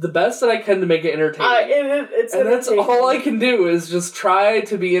is the best that I can to make it entertaining. It's and that's all I can do is just try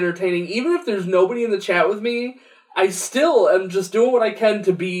to be entertaining. Even if there's nobody in the chat with me, I still am just doing what I can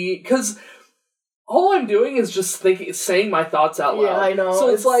to be... Because... all I'm doing is just saying my thoughts out loud. Yeah, I know. So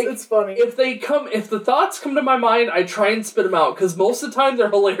it's like, it's funny. If the thoughts come to my mind, I try and spit them out, because most of the time they're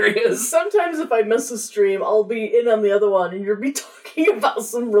hilarious. Sometimes if I miss a stream, I'll be in on the other one, and you'll be talking about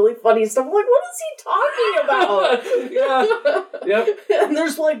some really funny stuff. I'm like, what is he talking about? Yeah. Yep. And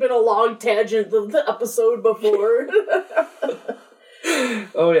there's like been a long tangent the episode before.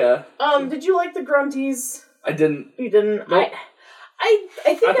 Oh, yeah. Did you like the Grunties? I didn't. You didn't? Nope. I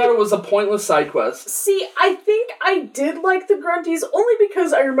thought it was a pointless side quest. See, I think I did like the Grunties only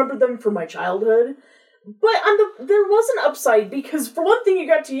because I remember them from my childhood. But there was an upside because for one thing, you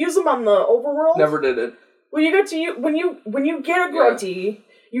got to use them on the overworld. Never did it. Well, you got to when you get a Grunty,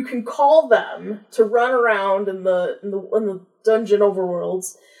 you can call them to run around in the dungeon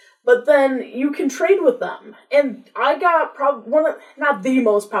overworlds. But then you can trade with them. And I got not the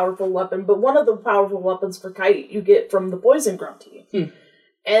most powerful weapon, but one of the powerful weapons for Kite you get from the Poison Grunty.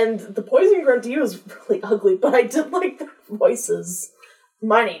 And the Poison Grunty was really ugly, but I did like their voices.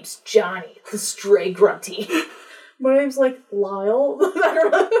 My name's Johnny, the Stray Grunty. My name's like Lyle.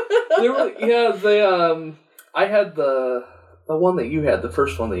 I had the one that you had, the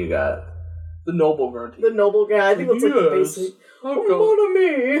first one that you got. The Noble Grunty. The Noble guy. I think that's like the basic. Oh, mon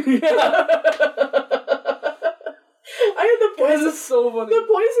ami. Yeah. I had the Poison. This is so funny. The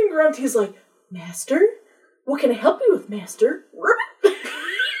Poison Grunty's like, Master? What can I help you with, Master? Well,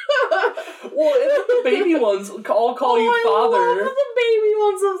 and the baby ones all call you Father. I love the baby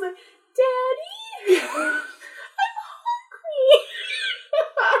ones. I was like, Daddy? I'm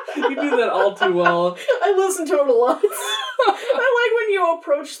hungry. You do that all too well. I listen to it a lot. I like when you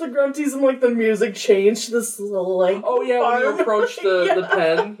approach the Grunties and like the music changed. This little like when you approach the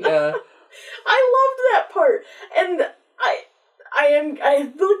pen. Yeah. I loved that part, and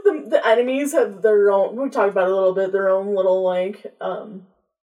I feel like the enemies have their own. We talked about it a little bit. Their own little like I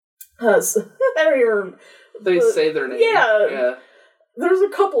don't even. They say their name. Yeah. There's a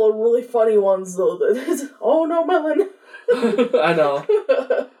couple of really funny ones though. Oh no, Melon. I know.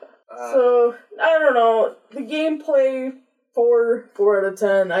 So I don't know. The gameplay 4 out of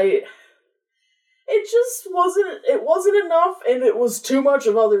 10. it just wasn't enough, and it was too much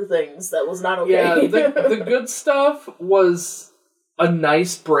of other things that was not okay. Yeah, the good stuff was a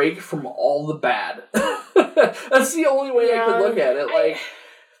nice break from all the bad. That's the only way I could look at it. Like,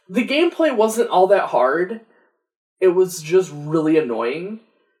 the gameplay wasn't all that hard. It was just really annoying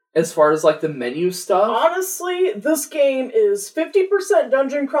as far as, like, the menu stuff. Honestly, this game is 50%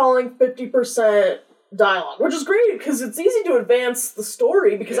 dungeon crawling, 50% dialogue, which is great because it's easy to advance the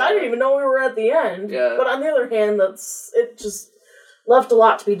story because I didn't even know we were at the end. Yeah. But on the other hand, it just left a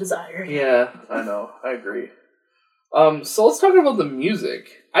lot to be desired. Yeah, I know. I agree. So let's talk about the music.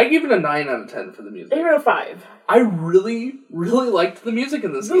 I give it a 9 out of 10 for the music. I give it a 5. I really, really liked the music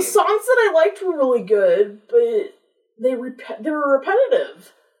in this game. The songs that I liked were really good, but they were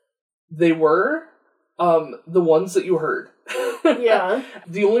repetitive. They were the ones that you heard. Yeah.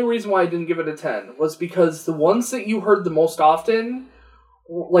 The only reason why I didn't give it a 10 was because the ones that you heard the most often,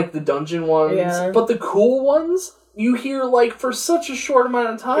 like the dungeon ones, but the cool ones, you hear, like, for such a short amount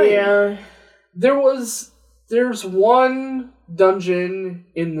of time. Yeah. There's one dungeon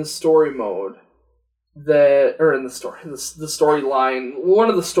in the story mode the storyline, one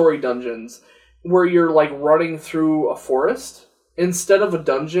of the story dungeons, where you're, like, running through a forest. Instead of a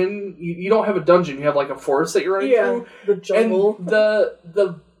dungeon, you don't have a dungeon, you have, like, a forest that you're running through. The jungle. And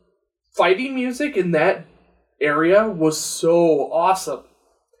the fighting music in that area was so awesome.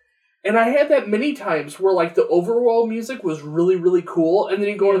 And I had that many times where, like, the overworld music was really, really cool, and then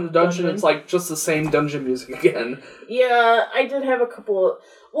you go into the dungeon and it's, like, just the same dungeon music again. Yeah, I did have a couple...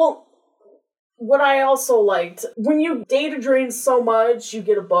 Well, what I also liked, when you data drain so much, you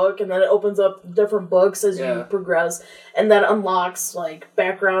get a book, and then it opens up different books as you progress, and that unlocks, like,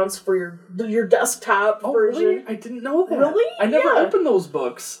 backgrounds for your desktop version. Really? I didn't know that. Really? I never opened those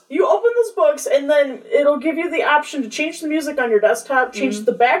books. You open those books, and then it'll give you the option to change the music on your desktop, change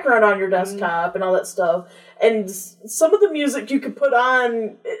the background on your desktop, and all that stuff. And some of the music you could put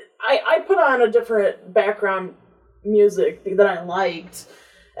on... I put on a different background music that I liked.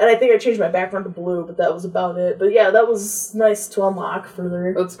 And I think I changed my background to blue, but that was about it. But yeah, that was nice to unlock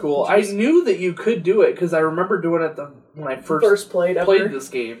further. That's cool. I knew that you could do it, because I remember doing it when I first played this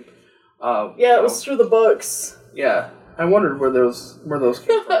game. It was through the books. Yeah. I wondered where those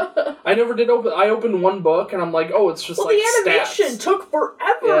came from. I never did open... I opened one book, and I'm like, oh, it's just like the animation took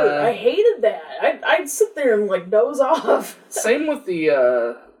forever. Yeah. I hated that. I'd sit there and, like, doze off. Same with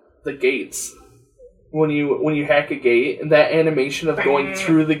the gates. When you hack a gate, and that animation of going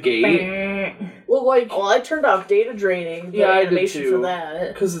through the gate. Well, I turned off data draining. The animation for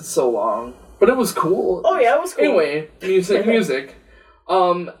that because it's so long. But it was cool. Oh yeah, it was cool. Anyway, music.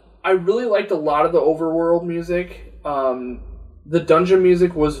 I really liked a lot of the overworld music. The dungeon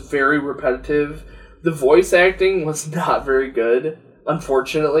music was very repetitive. The voice acting was not very good,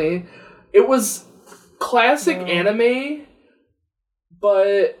 unfortunately. It was classic anime,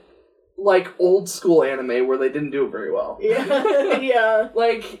 but like old school anime where they didn't do it very well. Yeah. Yeah.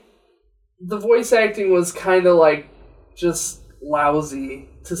 Like, the voice acting was kind of like just lousy,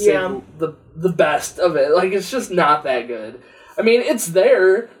 to say the best of it. Like, it's just not that good. I mean, it's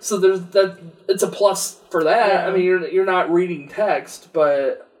there, so it's a plus for that. Yeah. I mean, you're not reading text,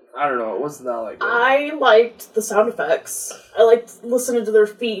 but I don't know, it wasn't that like good. I liked the sound effects. I liked listening to their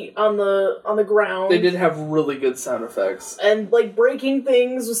feet on the ground. They did have really good sound effects. And, like, breaking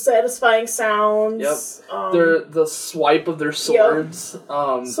things with satisfying sounds. Yep. The swipe of their swords. Yep.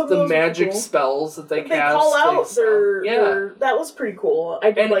 The magic spells that they cast. They call out their... That was pretty cool.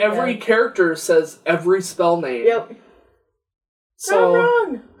 And every character says every spell name. Yep. So,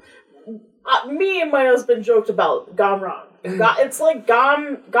 Gone Wrong! Me and my husband joked about Gone Wrong. It's like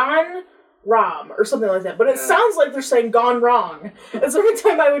Gone Rom or something like that, but it sounds like they're saying Gone Wrong. And so every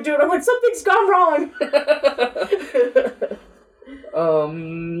time I would do it, I'm like, something's gone wrong.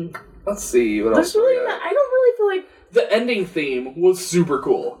 Let's see what else. I don't really feel like the ending theme was super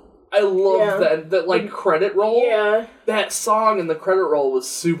cool. I love that like credit roll. Yeah, that song and the credit roll was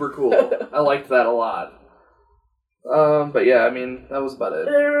super cool. I liked that a lot. But yeah, I mean, that was about it.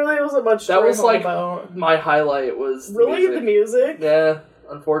 There really wasn't much that was like about. My highlight was the music. Yeah,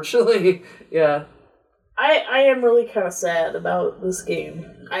 unfortunately, yeah. I am really kind of sad about this game.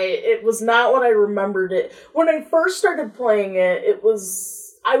 It was not what I remembered it. When I first started playing it,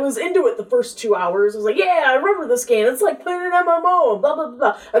 I was into it the first 2 hours. I was like, yeah, I remember this game. It's like playing an MMO, blah, blah,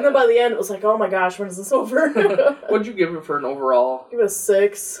 blah. And then by the end, it was like, oh my gosh, when is this over? What'd you give it for an overall? Give it a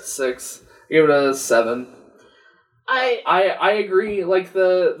 6. 6. I give it a 7. I agree. Like,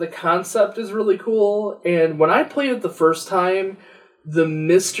 the concept is really cool, and when I played it the first time, the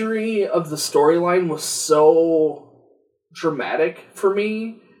mystery of the storyline was so dramatic for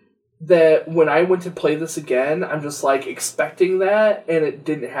me that when I went to play this again, I'm just like expecting that, and it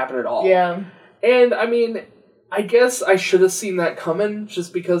didn't happen at all. Yeah. And I mean, I guess I should have seen that coming,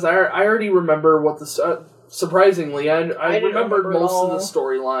 just because I already remember what the surprisingly I remembered most of the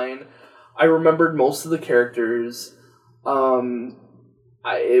storyline. I remembered most of the characters.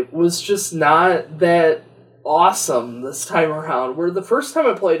 It was just not that awesome this time around, where the first time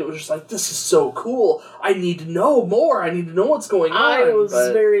I played it was just like, this is so cool, I need to know more, I need to know what's going on. I was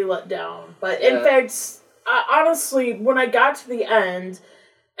very let down, but in fact, honestly, when I got to the end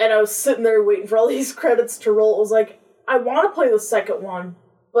and I was sitting there waiting for all these credits to roll, it was like, I want to play the second one,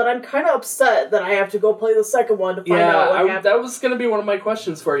 but I'm kind of upset that I have to go play the second one to find out what happened. That was going to be one of my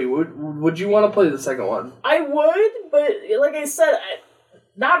questions for you. Would you want to play the second one? I would, but like I said,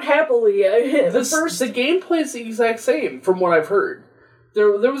 not happily. The gameplay is the exact same, from what I've heard. There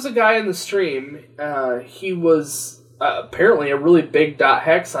was a guy in the stream. He was apparently a really big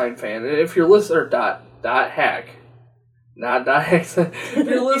 .hack sign fan. And if you're listening, or .hack, not .hack sign. If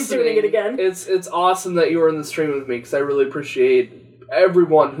you're listening, doing it again. It's awesome that you were in the stream with me, because I really appreciate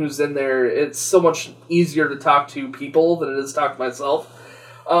everyone who's in there. It's so much easier to talk to people than it is to talk to myself.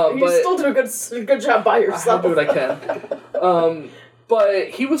 You still do a good job by yourself. I'll do what I can. But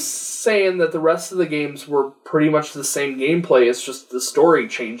he was saying that the rest of the games were pretty much the same gameplay, it's just the story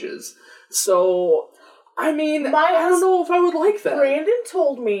changes. So, I mean, I don't know if I would like that. Brandon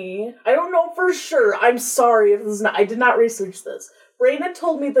told me, I don't know for sure, I'm sorry if this is not, I did not research this. Brandon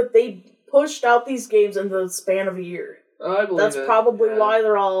told me that they pushed out these games in the span of a year. I believe That's probably why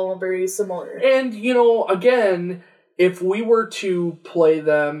they're all very similar. And, again, if we were to play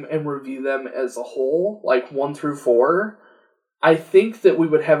them and review them as a whole, like 1 through 4... I think that we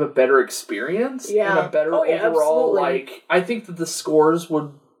would have a better experience and a better overall, absolutely. I think that the scores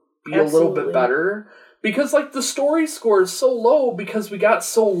would be a little bit better. Because, the story score is so low because we got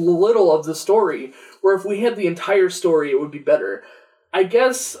so little of the story, where if we had the entire story, it would be better. I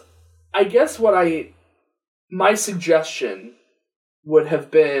guess my suggestion would have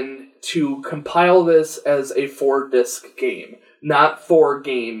been to compile this as a 4-disc game, not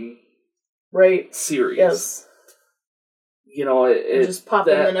 4-game series. Yes. It just pop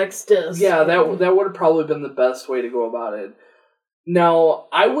in the next disc. Yeah, that would have probably been the best way to go about it. Now,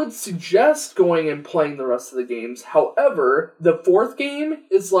 I would suggest going and playing the rest of the games. However, the 4th game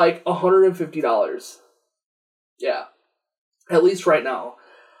is like $150. Yeah. At least right now.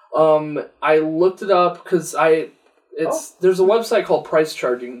 I looked it up because there's a website called Price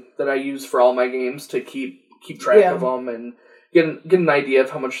Charging that I use for all my games to keep track of them and get an idea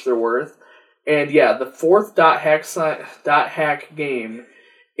of how much they're worth. And yeah, the 4th .hack game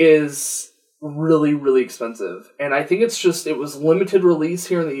is really, really expensive. And I think it was limited release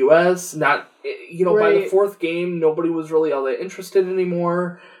here in the US. Not, by the 4th game, nobody was really all that interested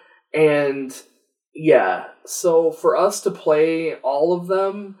anymore. And yeah, so for us to play all of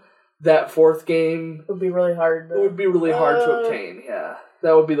them, that 4th game... would be really hard. It would be really hard to obtain, yeah.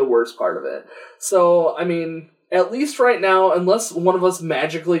 That would be the worst part of it. So, I mean... At least right now, unless one of us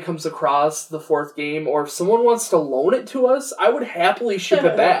magically comes across the 4th game, or if someone wants to loan it to us, I would happily ship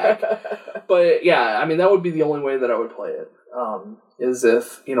it back. But yeah, I mean, that would be the only way that I would play it. Is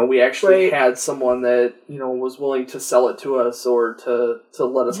if, we actually had someone that, was willing to sell it to us or to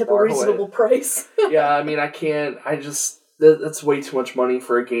let us borrow it. A reasonable price. Yeah, I mean, that's way too much money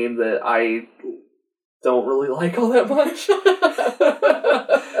for a game that I don't really like all that much.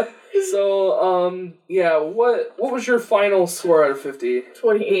 So, what was your final score out of 50?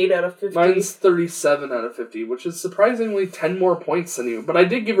 28 out of 50. Mine's 37 out of 50, which is surprisingly 10 more points than you, but I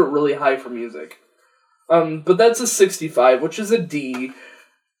did give it really high for music. But that's a 65, which is a D.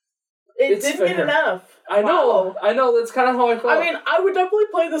 It didn't get enough. I know, that's kind of how I felt. I mean, I would definitely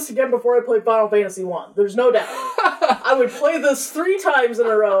play this again before I played Final Fantasy 1. There's no doubt. I would play this 3 times in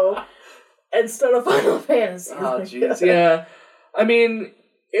a row instead of Final Fantasy. Oh, jeez, yeah. I mean...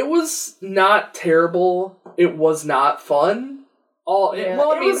 It was not terrible. It was not fun. I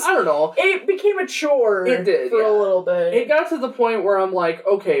don't know. It became a chore. It did, for a little bit. It got to the point where I'm like,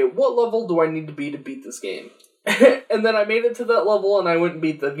 okay, what level do I need to be to beat this game? And then I made it to that level and I went and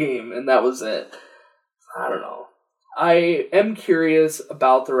beat the game, and that was it. I don't know. I am curious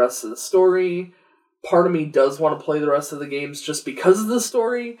about the rest of the story. Part of me does want to play the rest of the games just because of the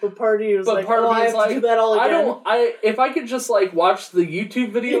story. But part of you is I have to do that all again. If I could just watch the YouTube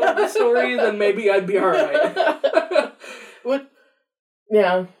video of the story, then maybe I'd be alright. Would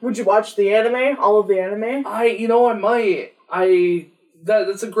you watch the anime? All of the anime? I might.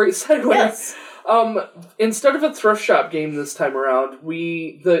 That's a great segue. Yes. Instead of a thrift shop game this time around,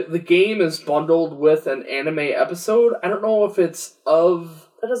 the game is bundled with an anime episode. I don't know if it's of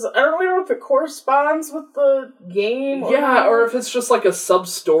I don't really know if it corresponds with the game. Or if it's just like a sub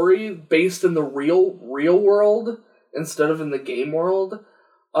story based in the real world instead of in the game world.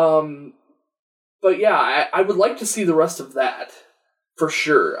 But yeah, I would like to see the rest of that for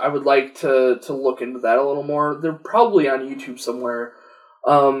sure. I would like to look into that a little more. They're probably on YouTube somewhere.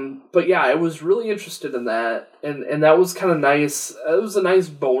 But yeah, I was really interested in that, and that was kind of nice. It was a nice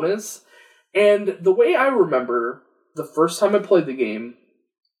bonus. And the way I remember the first time I played the game,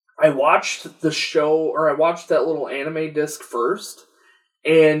 I watched the show, or I watched that little anime disc first,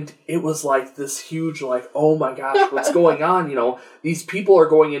 and it was like this huge, like, oh my gosh, what's going on? You know, these people are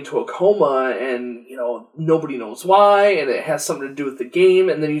going into a coma, and, you know, nobody knows why, and it has something to do with the game,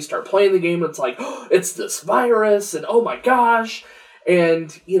 and then you start playing the game, and it's like, oh, it's this virus, and oh my gosh,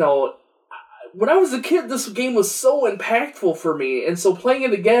 and, you know, when I was a kid, this game was so impactful for me, and so playing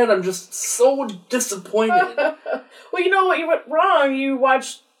it again, I'm just so disappointed. Well, you know what you went wrong? You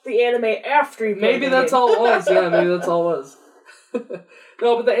watched the anime after you played Maybe that's all it was. Yeah, maybe that's all it was.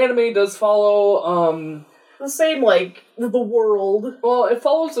 No, but the anime does follow, the same, like, the world. Well, it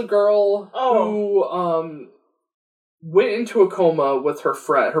follows a girl who, went into a coma with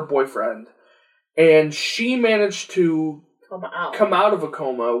her boyfriend, and she managed to come out of a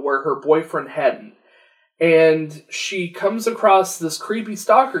coma where her boyfriend hadn't. And she comes across this creepy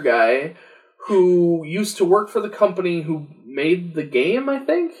stalker guy who used to work for the company who made the game, I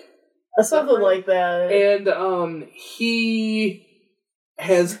think? Something like that. And he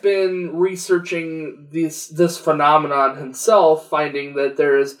has been researching this phenomenon himself, finding that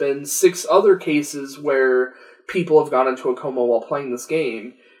there has been 6 other cases where people have gone into a coma while playing this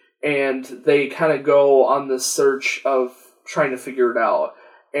game, and they kind of go on this search of trying to figure it out.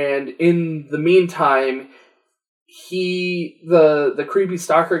 And in the meantime, the creepy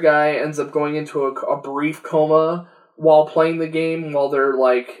stalker guy ends up going into a brief coma while playing the game, while they're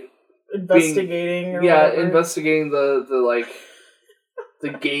like investigating investigating the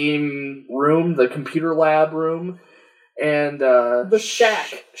game room, the computer lab room, and the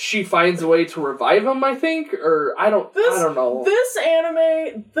shack. She finds a way to revive him, I think, or I don't know.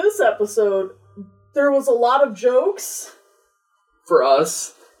 This episode, there was a lot of jokes for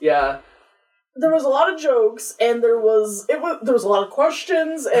us. Yeah. There was a lot of jokes, and there was a lot of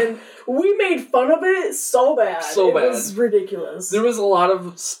questions, and we made fun of it so bad. It was ridiculous. There was a lot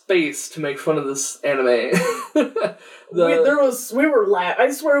of space to make fun of this anime. We were laughing.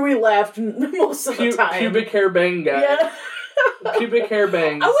 I swear we laughed most of the time. Pubic hair bang guy. Yeah. Pubic hair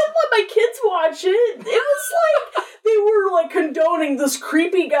bangs. I wouldn't let my kids watch it. It was like they were like condoning this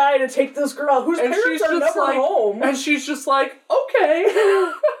creepy guy to take this girl whose parents are never home. And she's just like, okay.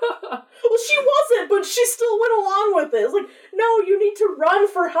 Well, she wasn't, but she still went along with it. It's like, no, you need to run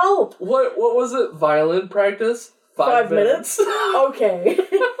for help. What was it? Violin practice? 5 minutes? Okay.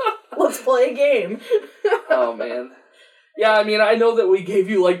 Let's play a game. Oh, man. Yeah, I mean, I know that we gave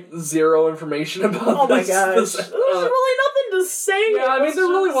you, like, zero information about this. Oh my gosh. There's really nothing to say. Yeah, I mean, there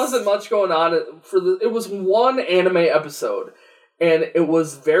really wasn't much going on. It was one anime episode, and it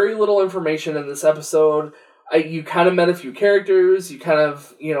was very little information in this episode. You kind of met a few characters, you kind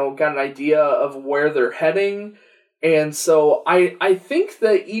of, got an idea of where they're heading, and so I think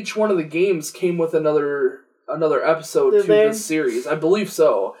that each one of the games came with another episode to this series. I believe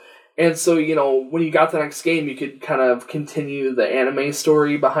so. And so, when you got the next game, you could kind of continue the anime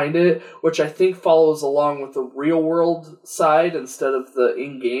story behind it, which I think follows along with the real world side instead of the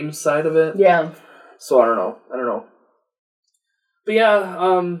in-game side of it. Yeah. So I don't know. But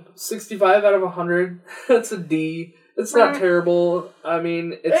yeah, 65 out of 100. That's a D. It's not terrible. I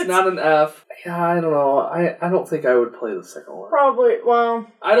mean, it's not an F. Yeah, I don't know. I don't think I would play the second one. Probably, well...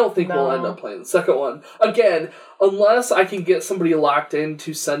 I don't think we'll end up playing the second one. Again, unless I can get somebody locked in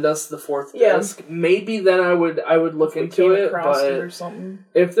to send us the 4th disc, maybe then I would look into it, but or something.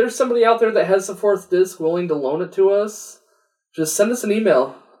 If there's somebody out there that has the 4th disc willing to loan it to us, just send us an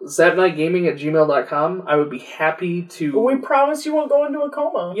email. zapnightgaming@gmail.com. I would be happy to... But we promise you won't go into a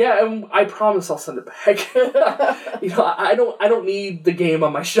coma. Yeah, and I promise I'll send it back. I don't need the game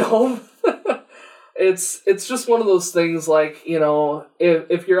on my shelf. It's just one of those things, like,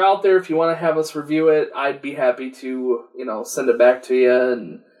 if you're out there, if you want to have us review it, I'd be happy to, send it back to you,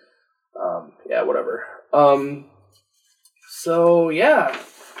 and, yeah, whatever. So, yeah.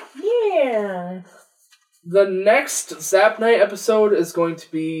 Yeah. The next Zap Night episode is going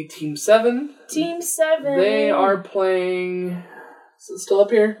to be Team 7. Team 7. They are playing... Is it still up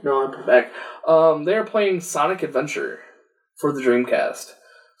here? No, I put it back. They're playing Sonic Adventure for the Dreamcast.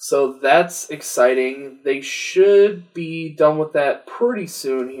 So that's exciting. They should be done with that pretty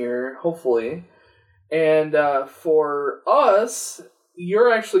soon here, hopefully. And for us,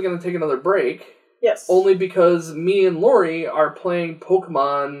 you're actually going to take another break. Yes. Only because me and Lori are playing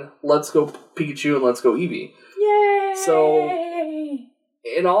Pokemon Let's Go Pikachu and Let's Go Eevee. Yay! So,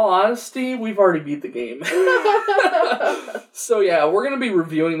 in all honesty, we've already beat the game. So yeah, we're going to be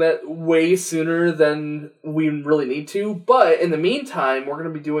reviewing that way sooner than we really need to. But in the meantime, we're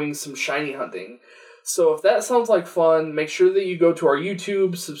going to be doing some shiny hunting. So if that sounds like fun, make sure that you go to our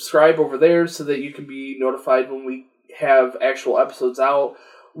YouTube, subscribe over there so that you can be notified when we have actual episodes out.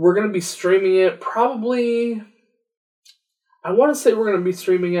 We're going to be streaming it probably... I want to say we're going to be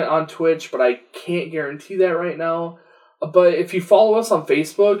streaming it on Twitch, but I can't guarantee that right now. But if you follow us on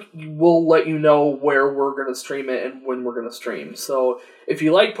Facebook, we'll let you know where we're going to stream it and when we're going to stream. So if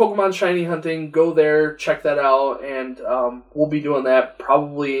you like Pokemon Shiny Hunting, go there, check that out, and we'll be doing that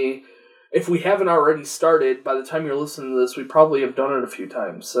probably... If we haven't already started, by the time you're listening to this, we probably have done it a few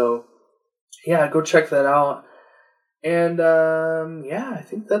times. So, yeah, go check that out. And, yeah, I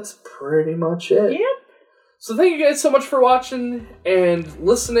think that's pretty much it. Yep. So thank you guys so much for watching and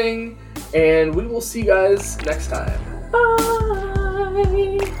listening, and we will see you guys next time.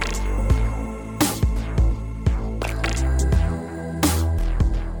 Bye!